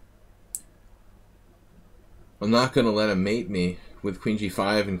 I'm not going to let him mate me with queen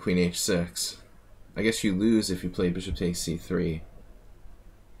g5 and queen h6. I guess you lose if you play bishop takes c3.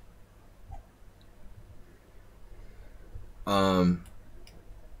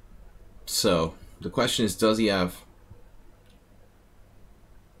 So the question is, does he have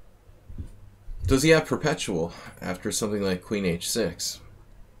perpetual after something like queen h6?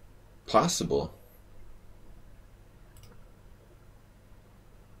 Possible.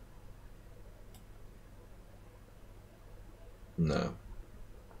 No.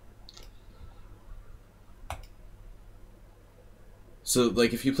 So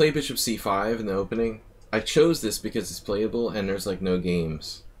like if you play bishop c5 in the opening, I chose this because it's playable and there's like no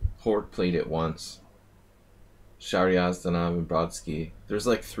games. Hort played it once. Shahryazdanov and Brodsky. There's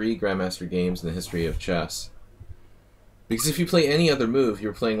like 3 Grandmaster games in the history of chess. Because if you play any other move,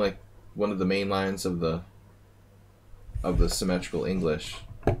 you're playing like one of the main lines of the symmetrical English.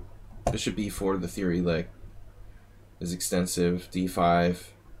 Bishop b4, the theory like is extensive. d5,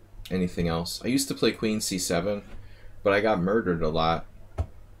 anything else. I used to play queen c7, but I got murdered a lot.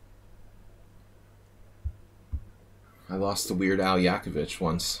 I lost to Weird Al Yankovic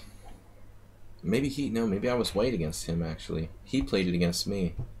once. Maybe I was white against him, actually. He played it against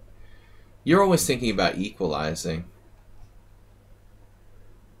me. You're always thinking about equalizing.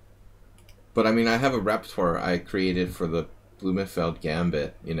 But I mean, I have a repertoire I created for the Blumenfeld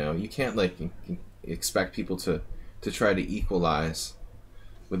Gambit, you know. You can't like expect people to try to equalize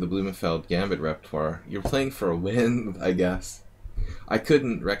with the Blumenfeld Gambit repertoire. You're playing for a win, I guess. I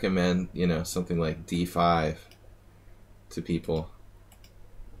couldn't recommend, you know, something like d5 to people.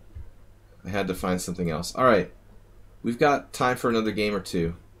 I had to find something else. Alright, we've got time for another game or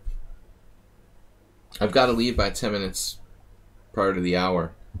two. I've got to leave by 10 minutes prior to the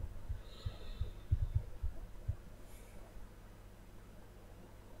hour.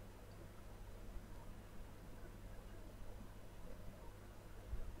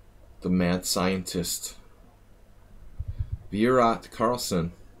 The mad scientist. Virat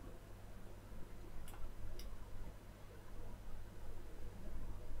Carlson.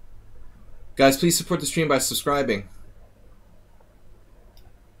 Guys, please support the stream by subscribing.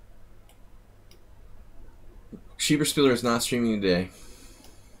 Schieberspieler is not streaming today.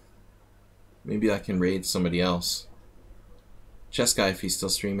 Maybe I can raid somebody else. Chess Guy, if he's still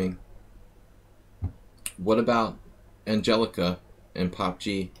streaming. What about Angelica and Pop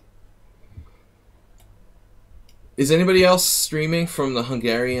G? Is anybody else streaming from the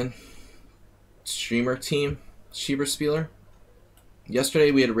Hungarian streamer team, Schieberspieler?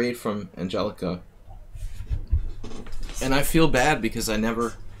 Yesterday we had a raid from Angelica, and I feel bad because I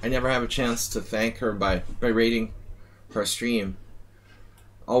never have a chance to thank her by raiding her stream.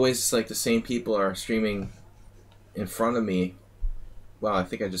 Always like the same people are streaming in front of me. Wow, I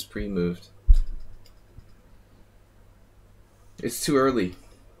think I just pre-moved. It's too early.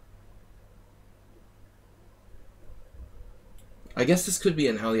 I guess this could be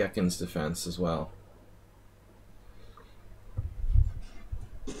an Alyakin's defense as well.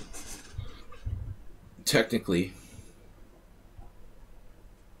 Technically,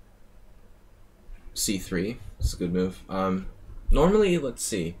 c3. It's a good move. Normally, let's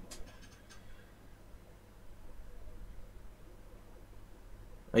see.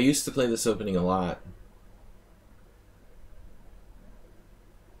 I used to play this opening a lot.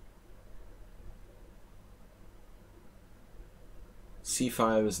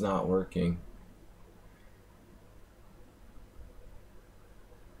 C5 is not working.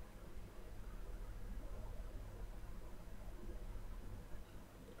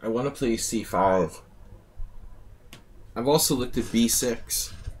 I want to play C5. I've also looked at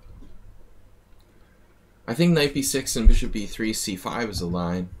B6. I think knight B6 and bishop B3, C5 is a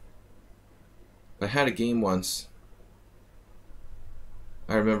line. I had a game once.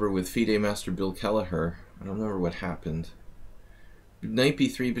 I remember with FIDE Master Bill Kelleher. I don't remember what happened. Knight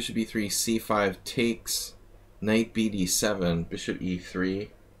B3, bishop E3, C5 takes, knight BD7, bishop E3,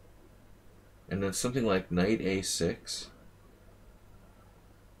 and then something like knight A6.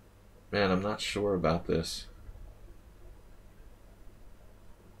 Man, I'm not sure about this.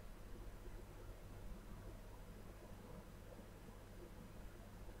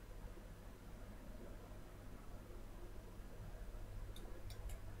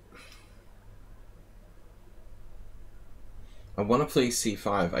 I want to play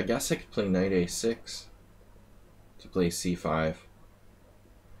C5. I guess I could play knight A6 to play C5.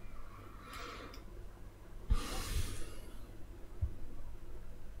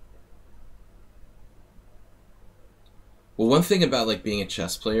 Well, one thing about like being a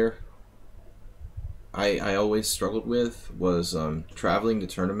chess player I always struggled with was traveling to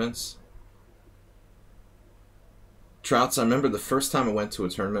tournaments. Trouts, I remember the first time I went to a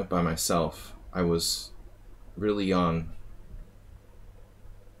tournament by myself, I was really young.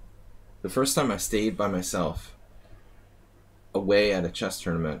 The first time I stayed by myself away at a chess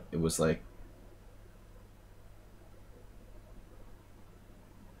tournament, it was like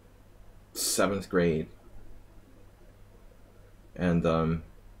seventh grade. And the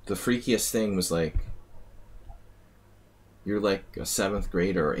freakiest thing was like, you're like a seventh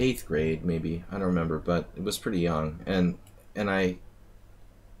grader or eighth grade maybe, I don't remember, but it was pretty young. And I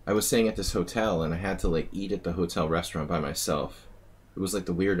was staying at this hotel and I had to like eat at the hotel restaurant by myself. It was like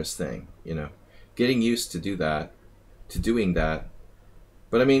the weirdest thing, you know, getting used to doing that.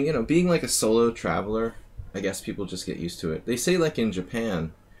 But I mean, you know, being like a solo traveler, I guess people just get used to it. They say like in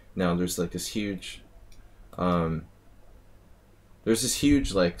Japan now there's like this huge, like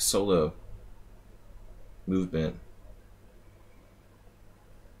solo movement.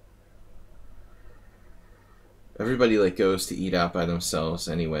 Everybody like goes to eat out by themselves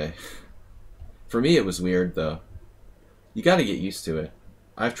anyway. For me it was weird though. You got to get used to it.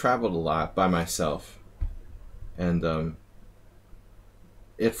 I've traveled a lot by myself, and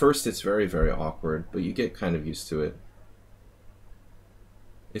at first it's very, very awkward, but you get kind of used to it.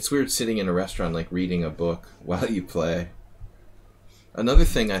 It's weird sitting in a restaurant like reading a book while you play. Another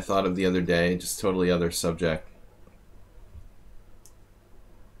thing I thought of the other day, just totally other subject.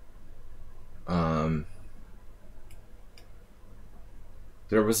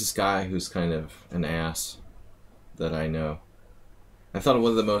 There was this guy who's kind of an ass that I know. I thought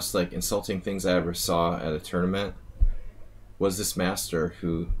one of the most like insulting things I ever saw at a tournament was this master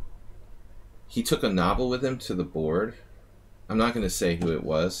who he took a novel with him to the board. I'm not going to say who it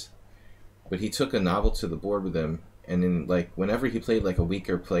was, but he took a novel to the board with him, and then like whenever he played like a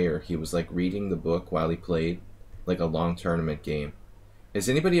weaker player, he was like reading the book while he played like a long tournament game. Has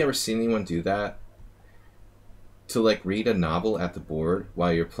anybody ever seen anyone do that? To like read a novel at the board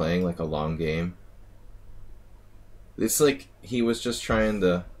while you're playing like a long game? It's like he was just trying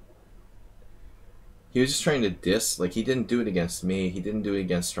to diss. Like, he didn't do it against me, he didn't do it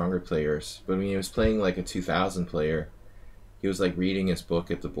against stronger players, but when he was playing like a 2000 player, he was like reading his book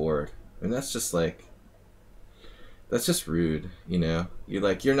at the board. And that's just like, that's just rude, you know? You're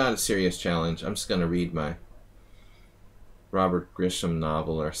like, you're not a serious challenge, I'm just gonna read my Robert Grisham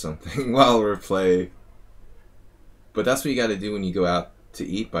novel or something while we're playing. But that's what you gotta do when you go out to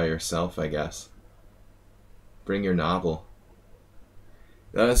eat by yourself, I guess. Bring your novel.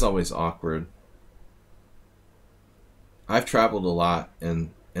 That is always awkward. I've traveled a lot and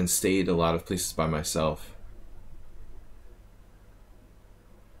stayed a lot of places by myself.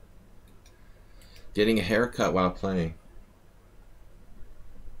 Getting a haircut while playing.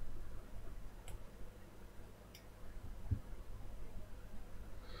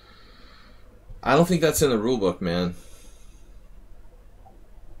 I don't think that's in the rulebook, man.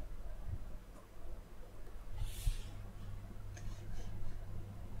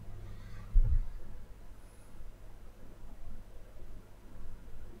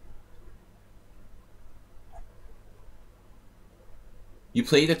 You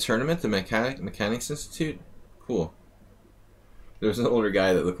played a tournament, the Mechanics Institute? Cool. There was an older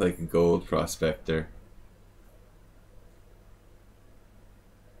guy that looked like a gold prospector.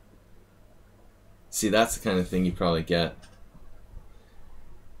 See, that's the kind of thing you probably get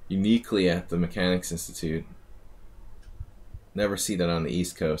uniquely at the Mechanics Institute. Never see that on the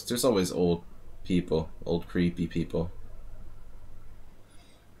East Coast. There's always old people, old creepy people.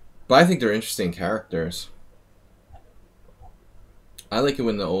 But I think they're interesting characters. I like it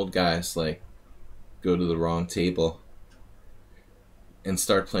when the old guys like go to the wrong table and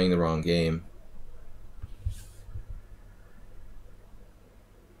start playing the wrong game.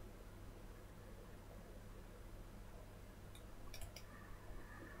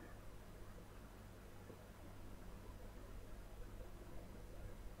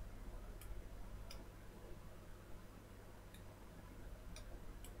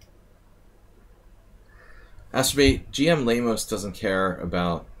 Astrobate, GM Lamos doesn't care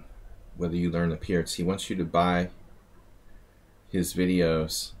about whether you learn the Pierts. He wants you to buy his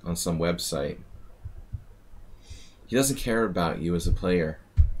videos on some website. He doesn't care about you as a player.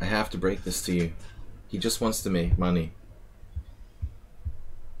 I have to break this to you. He just wants to make money.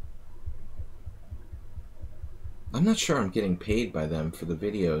 I'm not sure I'm getting paid by them for the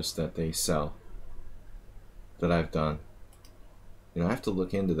videos that they sell, that I've done. You know, I have to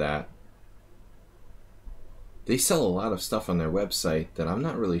look into that. They sell a lot of stuff on their website that I'm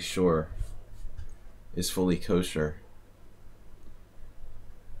not really sure is fully kosher.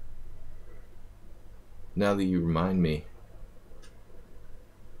 Now that you remind me.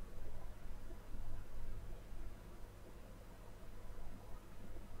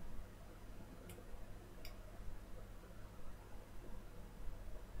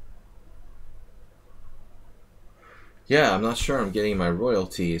 Yeah, I'm not sure I'm getting my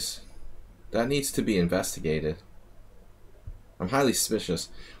royalties. That needs to be investigated. I'm highly suspicious.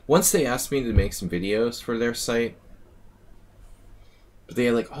 Once they asked me to make some videos for their site, but they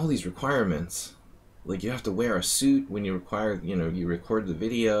had like all these requirements. Like you have to wear a suit when you you record the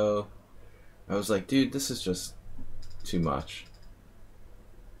video. I was like, dude, this is just too much.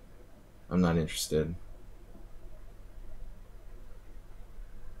 I'm not interested.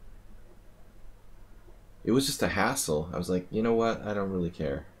 It was just a hassle. I was like, you know what? I don't really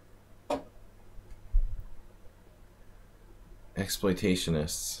care.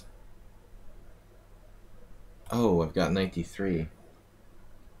 Exploitationists. Oh, I've got 93.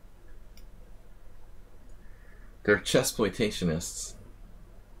 They're chessploitationists.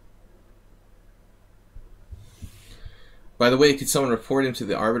 By the way, could someone report him to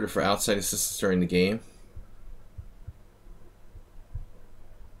the arbiter for outside assistance during the game?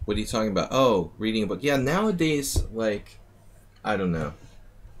 What are you talking about? Oh, reading a book. Yeah, nowadays, like, I don't know.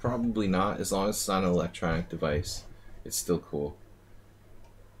 Probably not, as long as it's not an electronic device. It's still cool.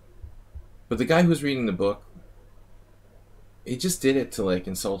 But the guy who was reading the book, he just did it to, like,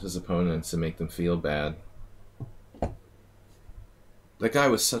 insult his opponents and make them feel bad. That guy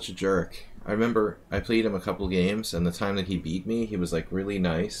was such a jerk. I remember I played him a couple games, and the time that he beat me, he was, like, really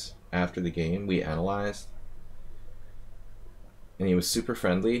nice after the game. We analyzed. And he was super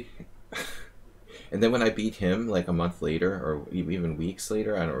friendly. And then when I beat him, like, a month later, or even weeks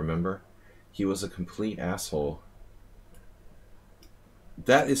later, I don't remember, he was a complete asshole.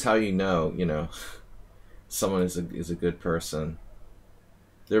 That is how you know, someone is a good person.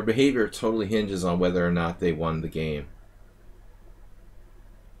 Their behavior totally hinges on whether or not they won the game.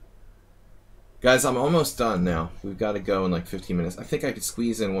 Guys, I'm almost done now. We've got to go in like 15 minutes. I think I could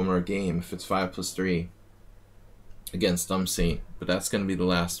squeeze in one more game if it's 5+3 against Dumb Saint, but that's going to be the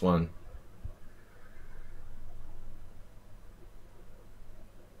last one.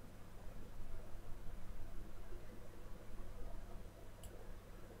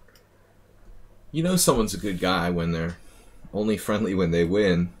 You know someone's a good guy when they're only friendly when they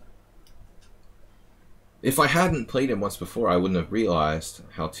win. If I hadn't played him once before, I wouldn't have realized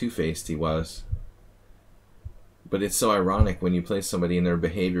how two-faced he was. But it's so ironic when you play somebody and their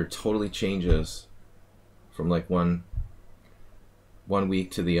behavior totally changes from like one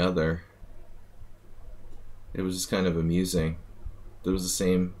week to the other. It was just kind of amusing. There was the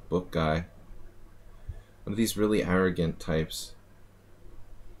same book guy. One of these really arrogant types.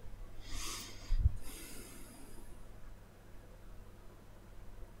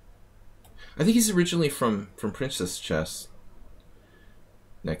 I think he's originally from Princess Chess,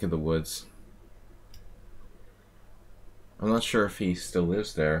 neck of the woods. I'm not sure if he still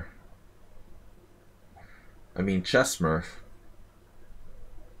lives there. I mean, Chess Smurf.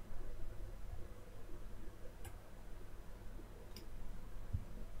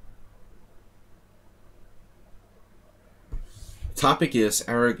 Topic is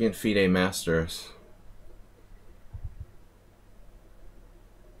arrogant FIDE masters.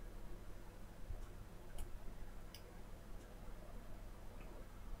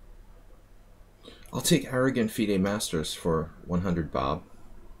 I'll take Arrogant FIDE Masters for 100 bob.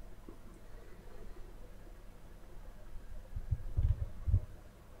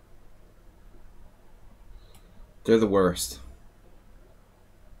 They're the worst.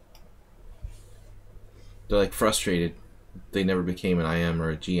 They're like frustrated. They never became an IM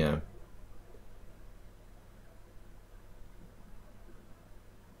or a GM.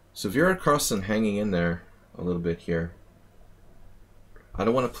 So Vera Carlson hanging in there a little bit here. I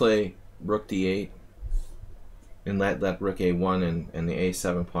don't want to play Rook D8 and let Rook A1 and the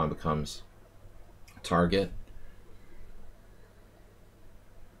A7 pawn becomes a target.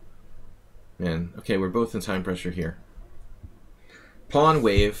 Man, okay, we're both in time pressure here. Pawn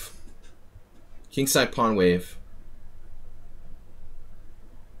wave. Kingside pawn wave.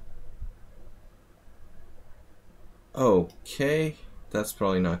 Okay, that's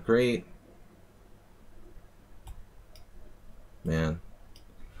probably not great. Man.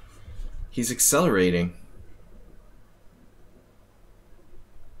 He's accelerating.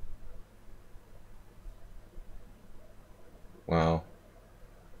 Wow.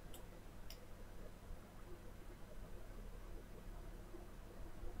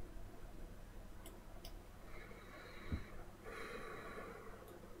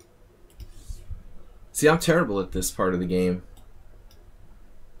 See, I'm terrible at this part of the game.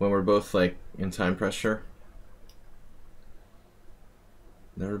 When we're both like in time pressure.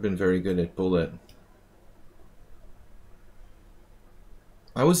 Never been very good at bullet.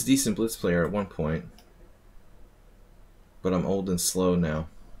 I was a decent blitz player at one point. But I'm old and slow now.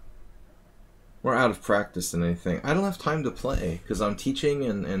 More out of practice than anything. I don't have time to play because I'm teaching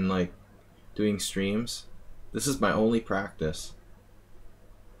and like doing streams. This is my only practice.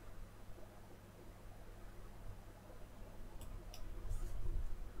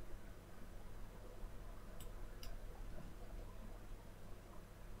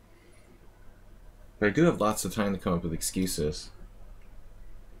 But I do have lots of time to come up with excuses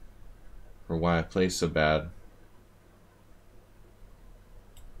for why I play so bad.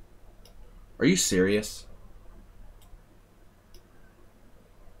 Are you serious?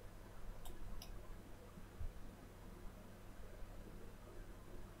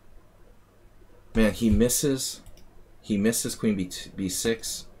 Man, he misses. He misses Queen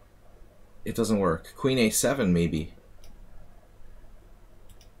B6. It doesn't work. Queen A7 maybe.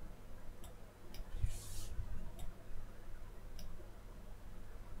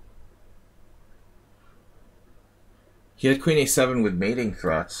 He had Queen A7 with mating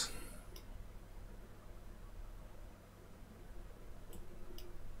threats.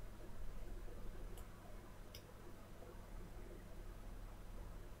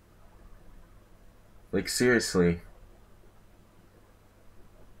 Like, seriously.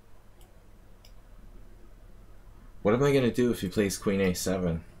 What am I going to do if he plays Queen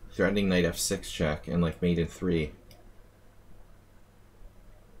A7? Threatening Knight F6 check and, like, mate in 3.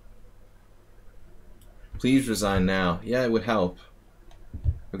 Please resign now. Yeah, it would help.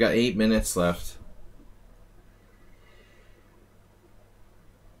 I've got 8 minutes left.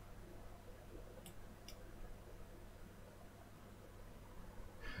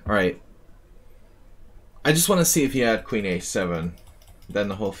 Alright. I just want to see if he had Queen A7. Then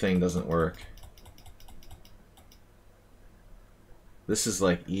the whole thing doesn't work. This is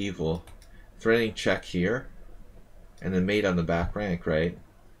like evil. Threatening check here. And then mate on the back rank, right?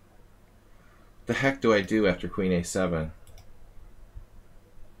 The heck do I do after Queen A7?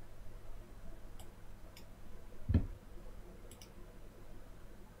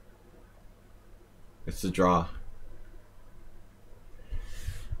 It's a draw.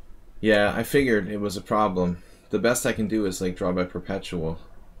 Yeah, I figured it was a problem. The best I can do is like draw by perpetual.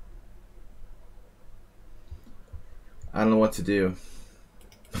 I don't know what to do.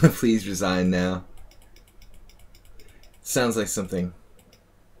 Please resign now. Sounds like something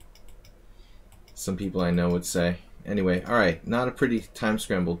some people I know would say. Anyway, alright, not a pretty time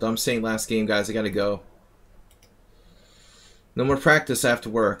scramble. Dumb Saint last game, guys. I gotta go. No more practice after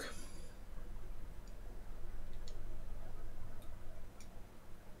work.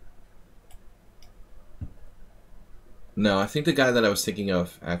 No, I think the guy that I was thinking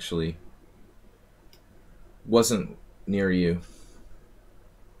of actually wasn't near you.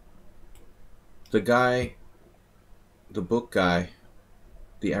 The guy, the book guy,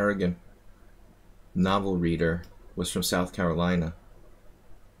 the arrogant novel reader, was from South Carolina.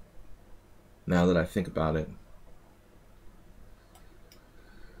 Now that I think about it.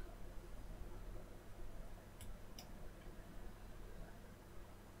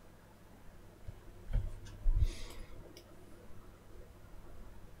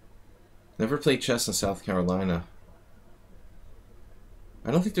 Never played chess in South Carolina.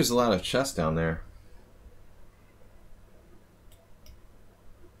 I don't think there's a lot of chess down there.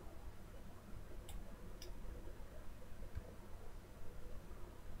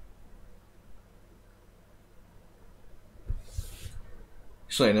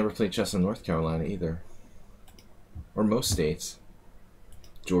 Actually, I never played chess in North Carolina either. Or most states.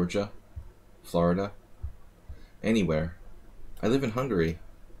 Georgia, Florida, anywhere. I live in Hungary.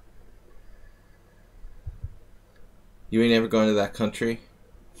 You ain't ever gone to that country?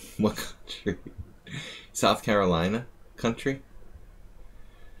 What country? South Carolina country?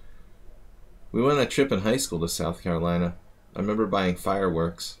 We went on a trip in high school to South Carolina. I remember buying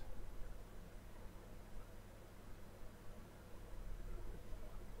fireworks.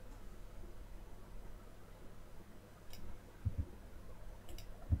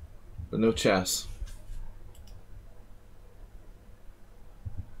 But no chess.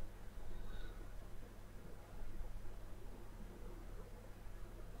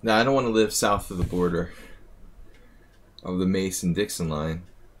 Now, I don't want to live south of the border of the Mason-Dixon line.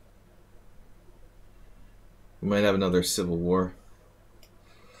 We might have another civil war.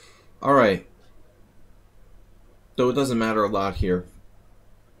 Alright. Though it doesn't matter a lot here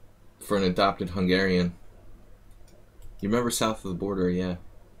for an adopted Hungarian. You remember south of the border, yeah.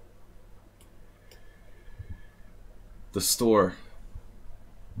 The store.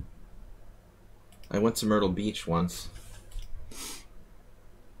 I went to Myrtle Beach once.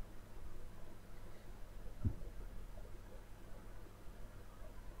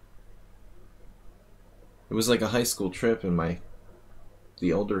 It was like a high school trip, and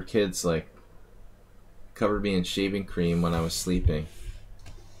the older kids like covered me in shaving cream when I was sleeping.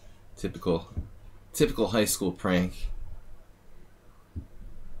 Typical high school prank.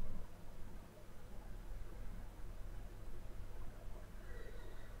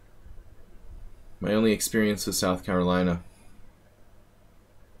 My only experience with South Carolina.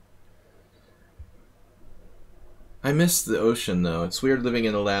 I miss the ocean though. It's weird living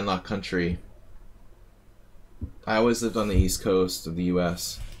in a landlocked country. I always lived on the east coast of the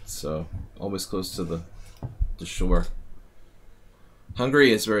US, so always close to the shore.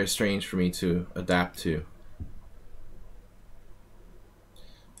 Hungary is very strange for me to adapt to.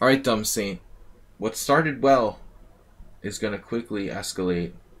 Alright, dumb saint. What started well is going to quickly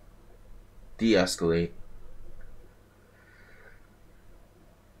escalate. De-escalate.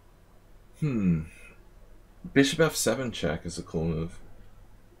 Bishop f7 check is a cool move.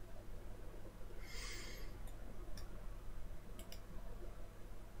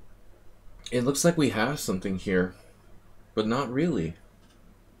 It looks like we have something here, but not really.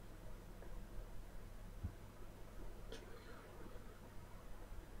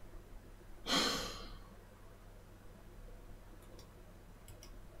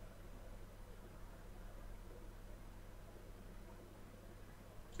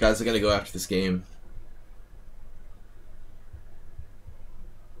 Guys, I gotta go after this game.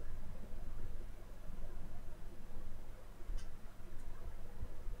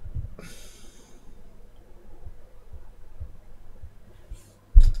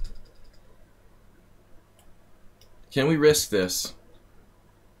 Can we risk this?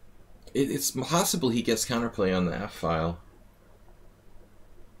 It's possible he gets counterplay on the F file.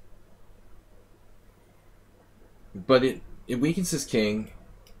 But it weakens his king,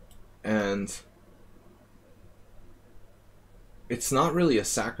 and it's not really a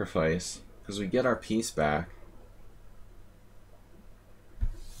sacrifice, because we get our piece back.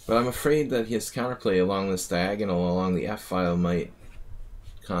 But I'm afraid that his counterplay along this diagonal, along the F file, might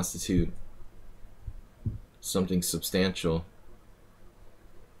constitute something substantial.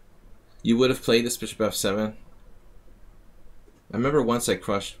 You would have played this bishop f7? I remember once I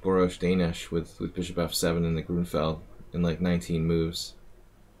crushed Boros Danish with bishop f7 in the Grunfeld in like 19 moves.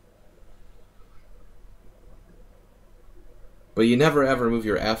 But you never ever move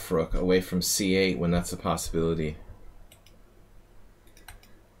your f rook away from c8 when that's a possibility.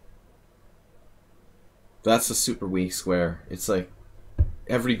 That's a super weak square. It's like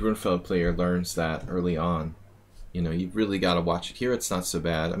every Grunfeld player learns that early on. You know, you've really got to watch it. Here it's not so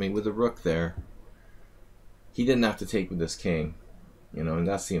bad. I mean, with the rook there, he didn't have to take with this king. You know, and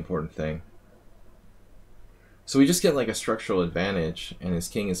that's the important thing. So we just get like a structural advantage, and his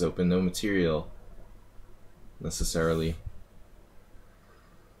king is open, no material necessarily.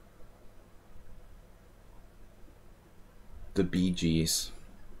 The BGs.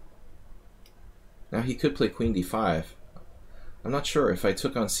 Now he could play queen d5. I'm not sure if I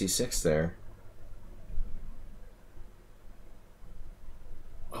took on c6 there.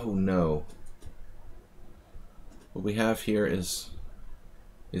 Oh no. What we have here is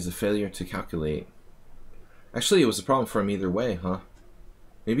a failure to calculate. Actually, it was a problem for him either way, huh?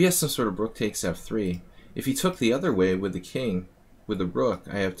 Maybe he has some sort of rook takes f3. If he took the other way with the king, with the rook,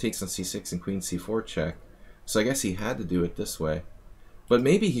 I have takes on c6 and queen c4 check. So I guess he had to do it this way. But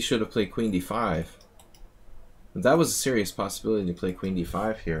maybe he should have played queen d5. But that was a serious possibility to play queen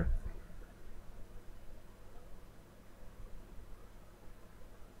d5 here.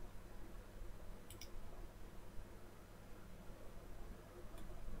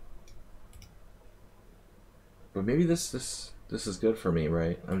 But maybe this is good for me,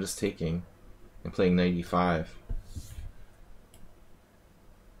 right? I'm just taking and playing knight e5.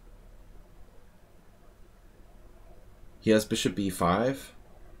 He has bishop b5.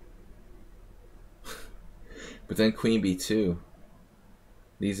 But then queen b2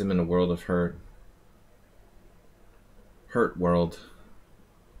 leaves him in a world of hurt. Hurt world.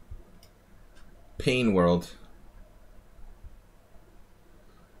 Pain world.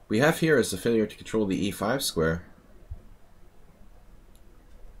 We have here is a failure to control the e5 square.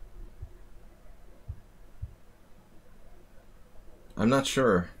 I'm not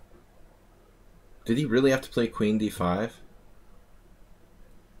sure. Did he really have to play queen d5?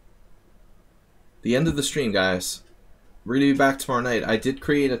 The end of the stream, guys. We're going to be back tomorrow night. I did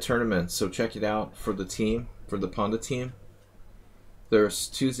create a tournament, so check it out for the team, for the Ponda team. There's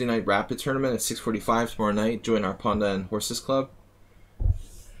Tuesday night Rapid tournament at 6:45 tomorrow night. Join our Ponda and Horses Club.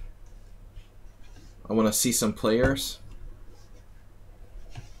 I want to see some players.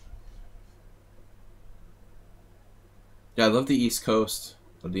 Yeah, I love the East Coast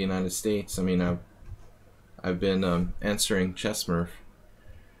of the United States. I mean, I've been answering Chessmurph.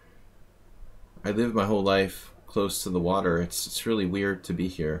 I lived my whole life close to the water. It's really weird to be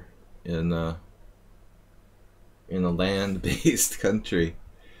here in a land-based country.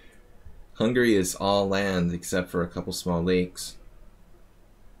 Hungary is all land except for a couple small lakes.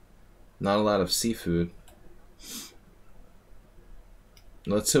 Not a lot of seafood.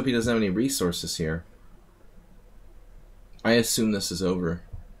 Let's hope he doesn't have any resources here. I assume this is over.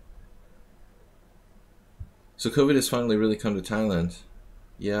 So COVID has finally really come to Thailand.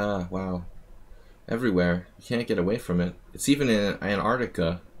 Yeah, wow. Everywhere. You can't get away from it. It's even in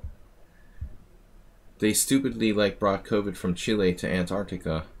Antarctica. They stupidly brought COVID from Chile to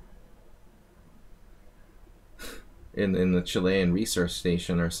Antarctica. in the Chilean research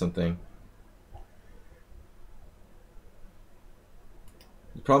station or something.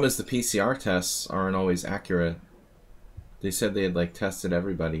 The problem is the PCR tests aren't always accurate. They said they had tested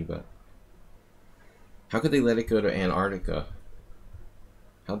everybody, but how could they let it go to Antarctica?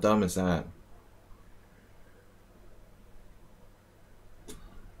 How dumb is that?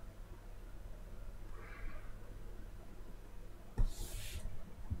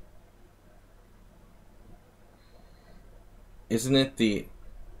 Isn't it the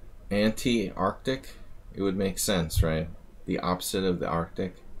anti-Arctic? It would make sense, right? The opposite of the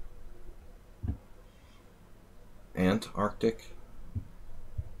Arctic. Antarctic.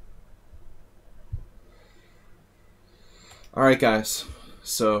 Alright guys,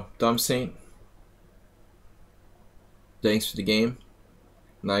 so Dumb Saint, thanks for the game.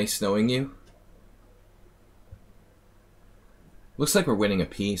 Nice knowing you. Looks like we're winning a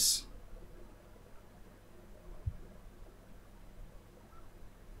piece.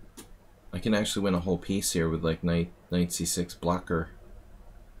 I can actually win a whole piece here with knight c6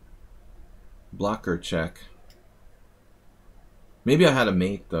 blocker check. Maybe I had a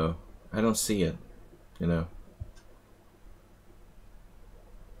mate though. I don't see it, you know.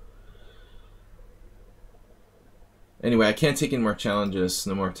 Anyway, I can't take any more challenges.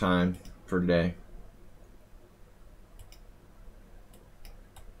 No more time for today.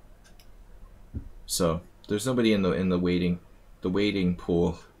 So there's nobody in the waiting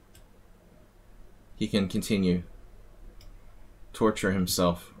pool. He can continue torture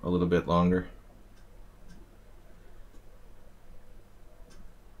himself a little bit longer.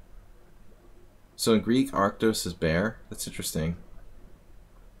 So in Greek, Arctos is bear. That's interesting.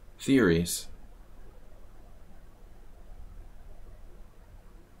 Theories.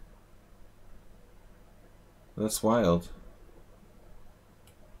 That's wild.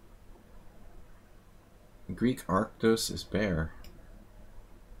 In Greek, Arctos is bear.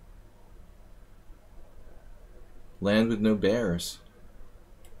 Land with no bears.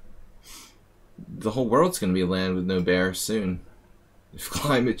 The whole world's going to be a land with no bears soon. If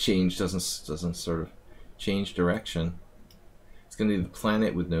climate change doesn't sort of change direction, it's going to be the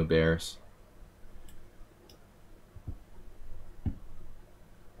planet with no bears.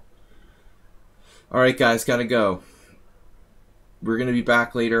 Alright guys, gotta go. We're going to be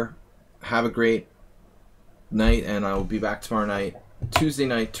back later. Have a great night, and I will be back tomorrow night. Tuesday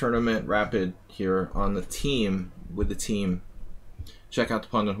night tournament Rapid here on the team, with the team. Check out the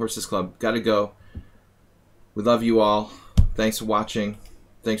Ponda and Horses Club. Gotta go. We love you all. Thanks for watching.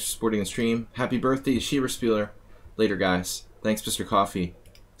 Thanks for supporting the stream. Happy birthday to Shiver Spieler. Later, guys. Thanks, Mr. Coffee.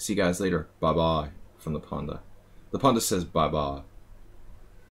 See you guys later. Bye-bye from the Ponda. The pawn just says bye-bye.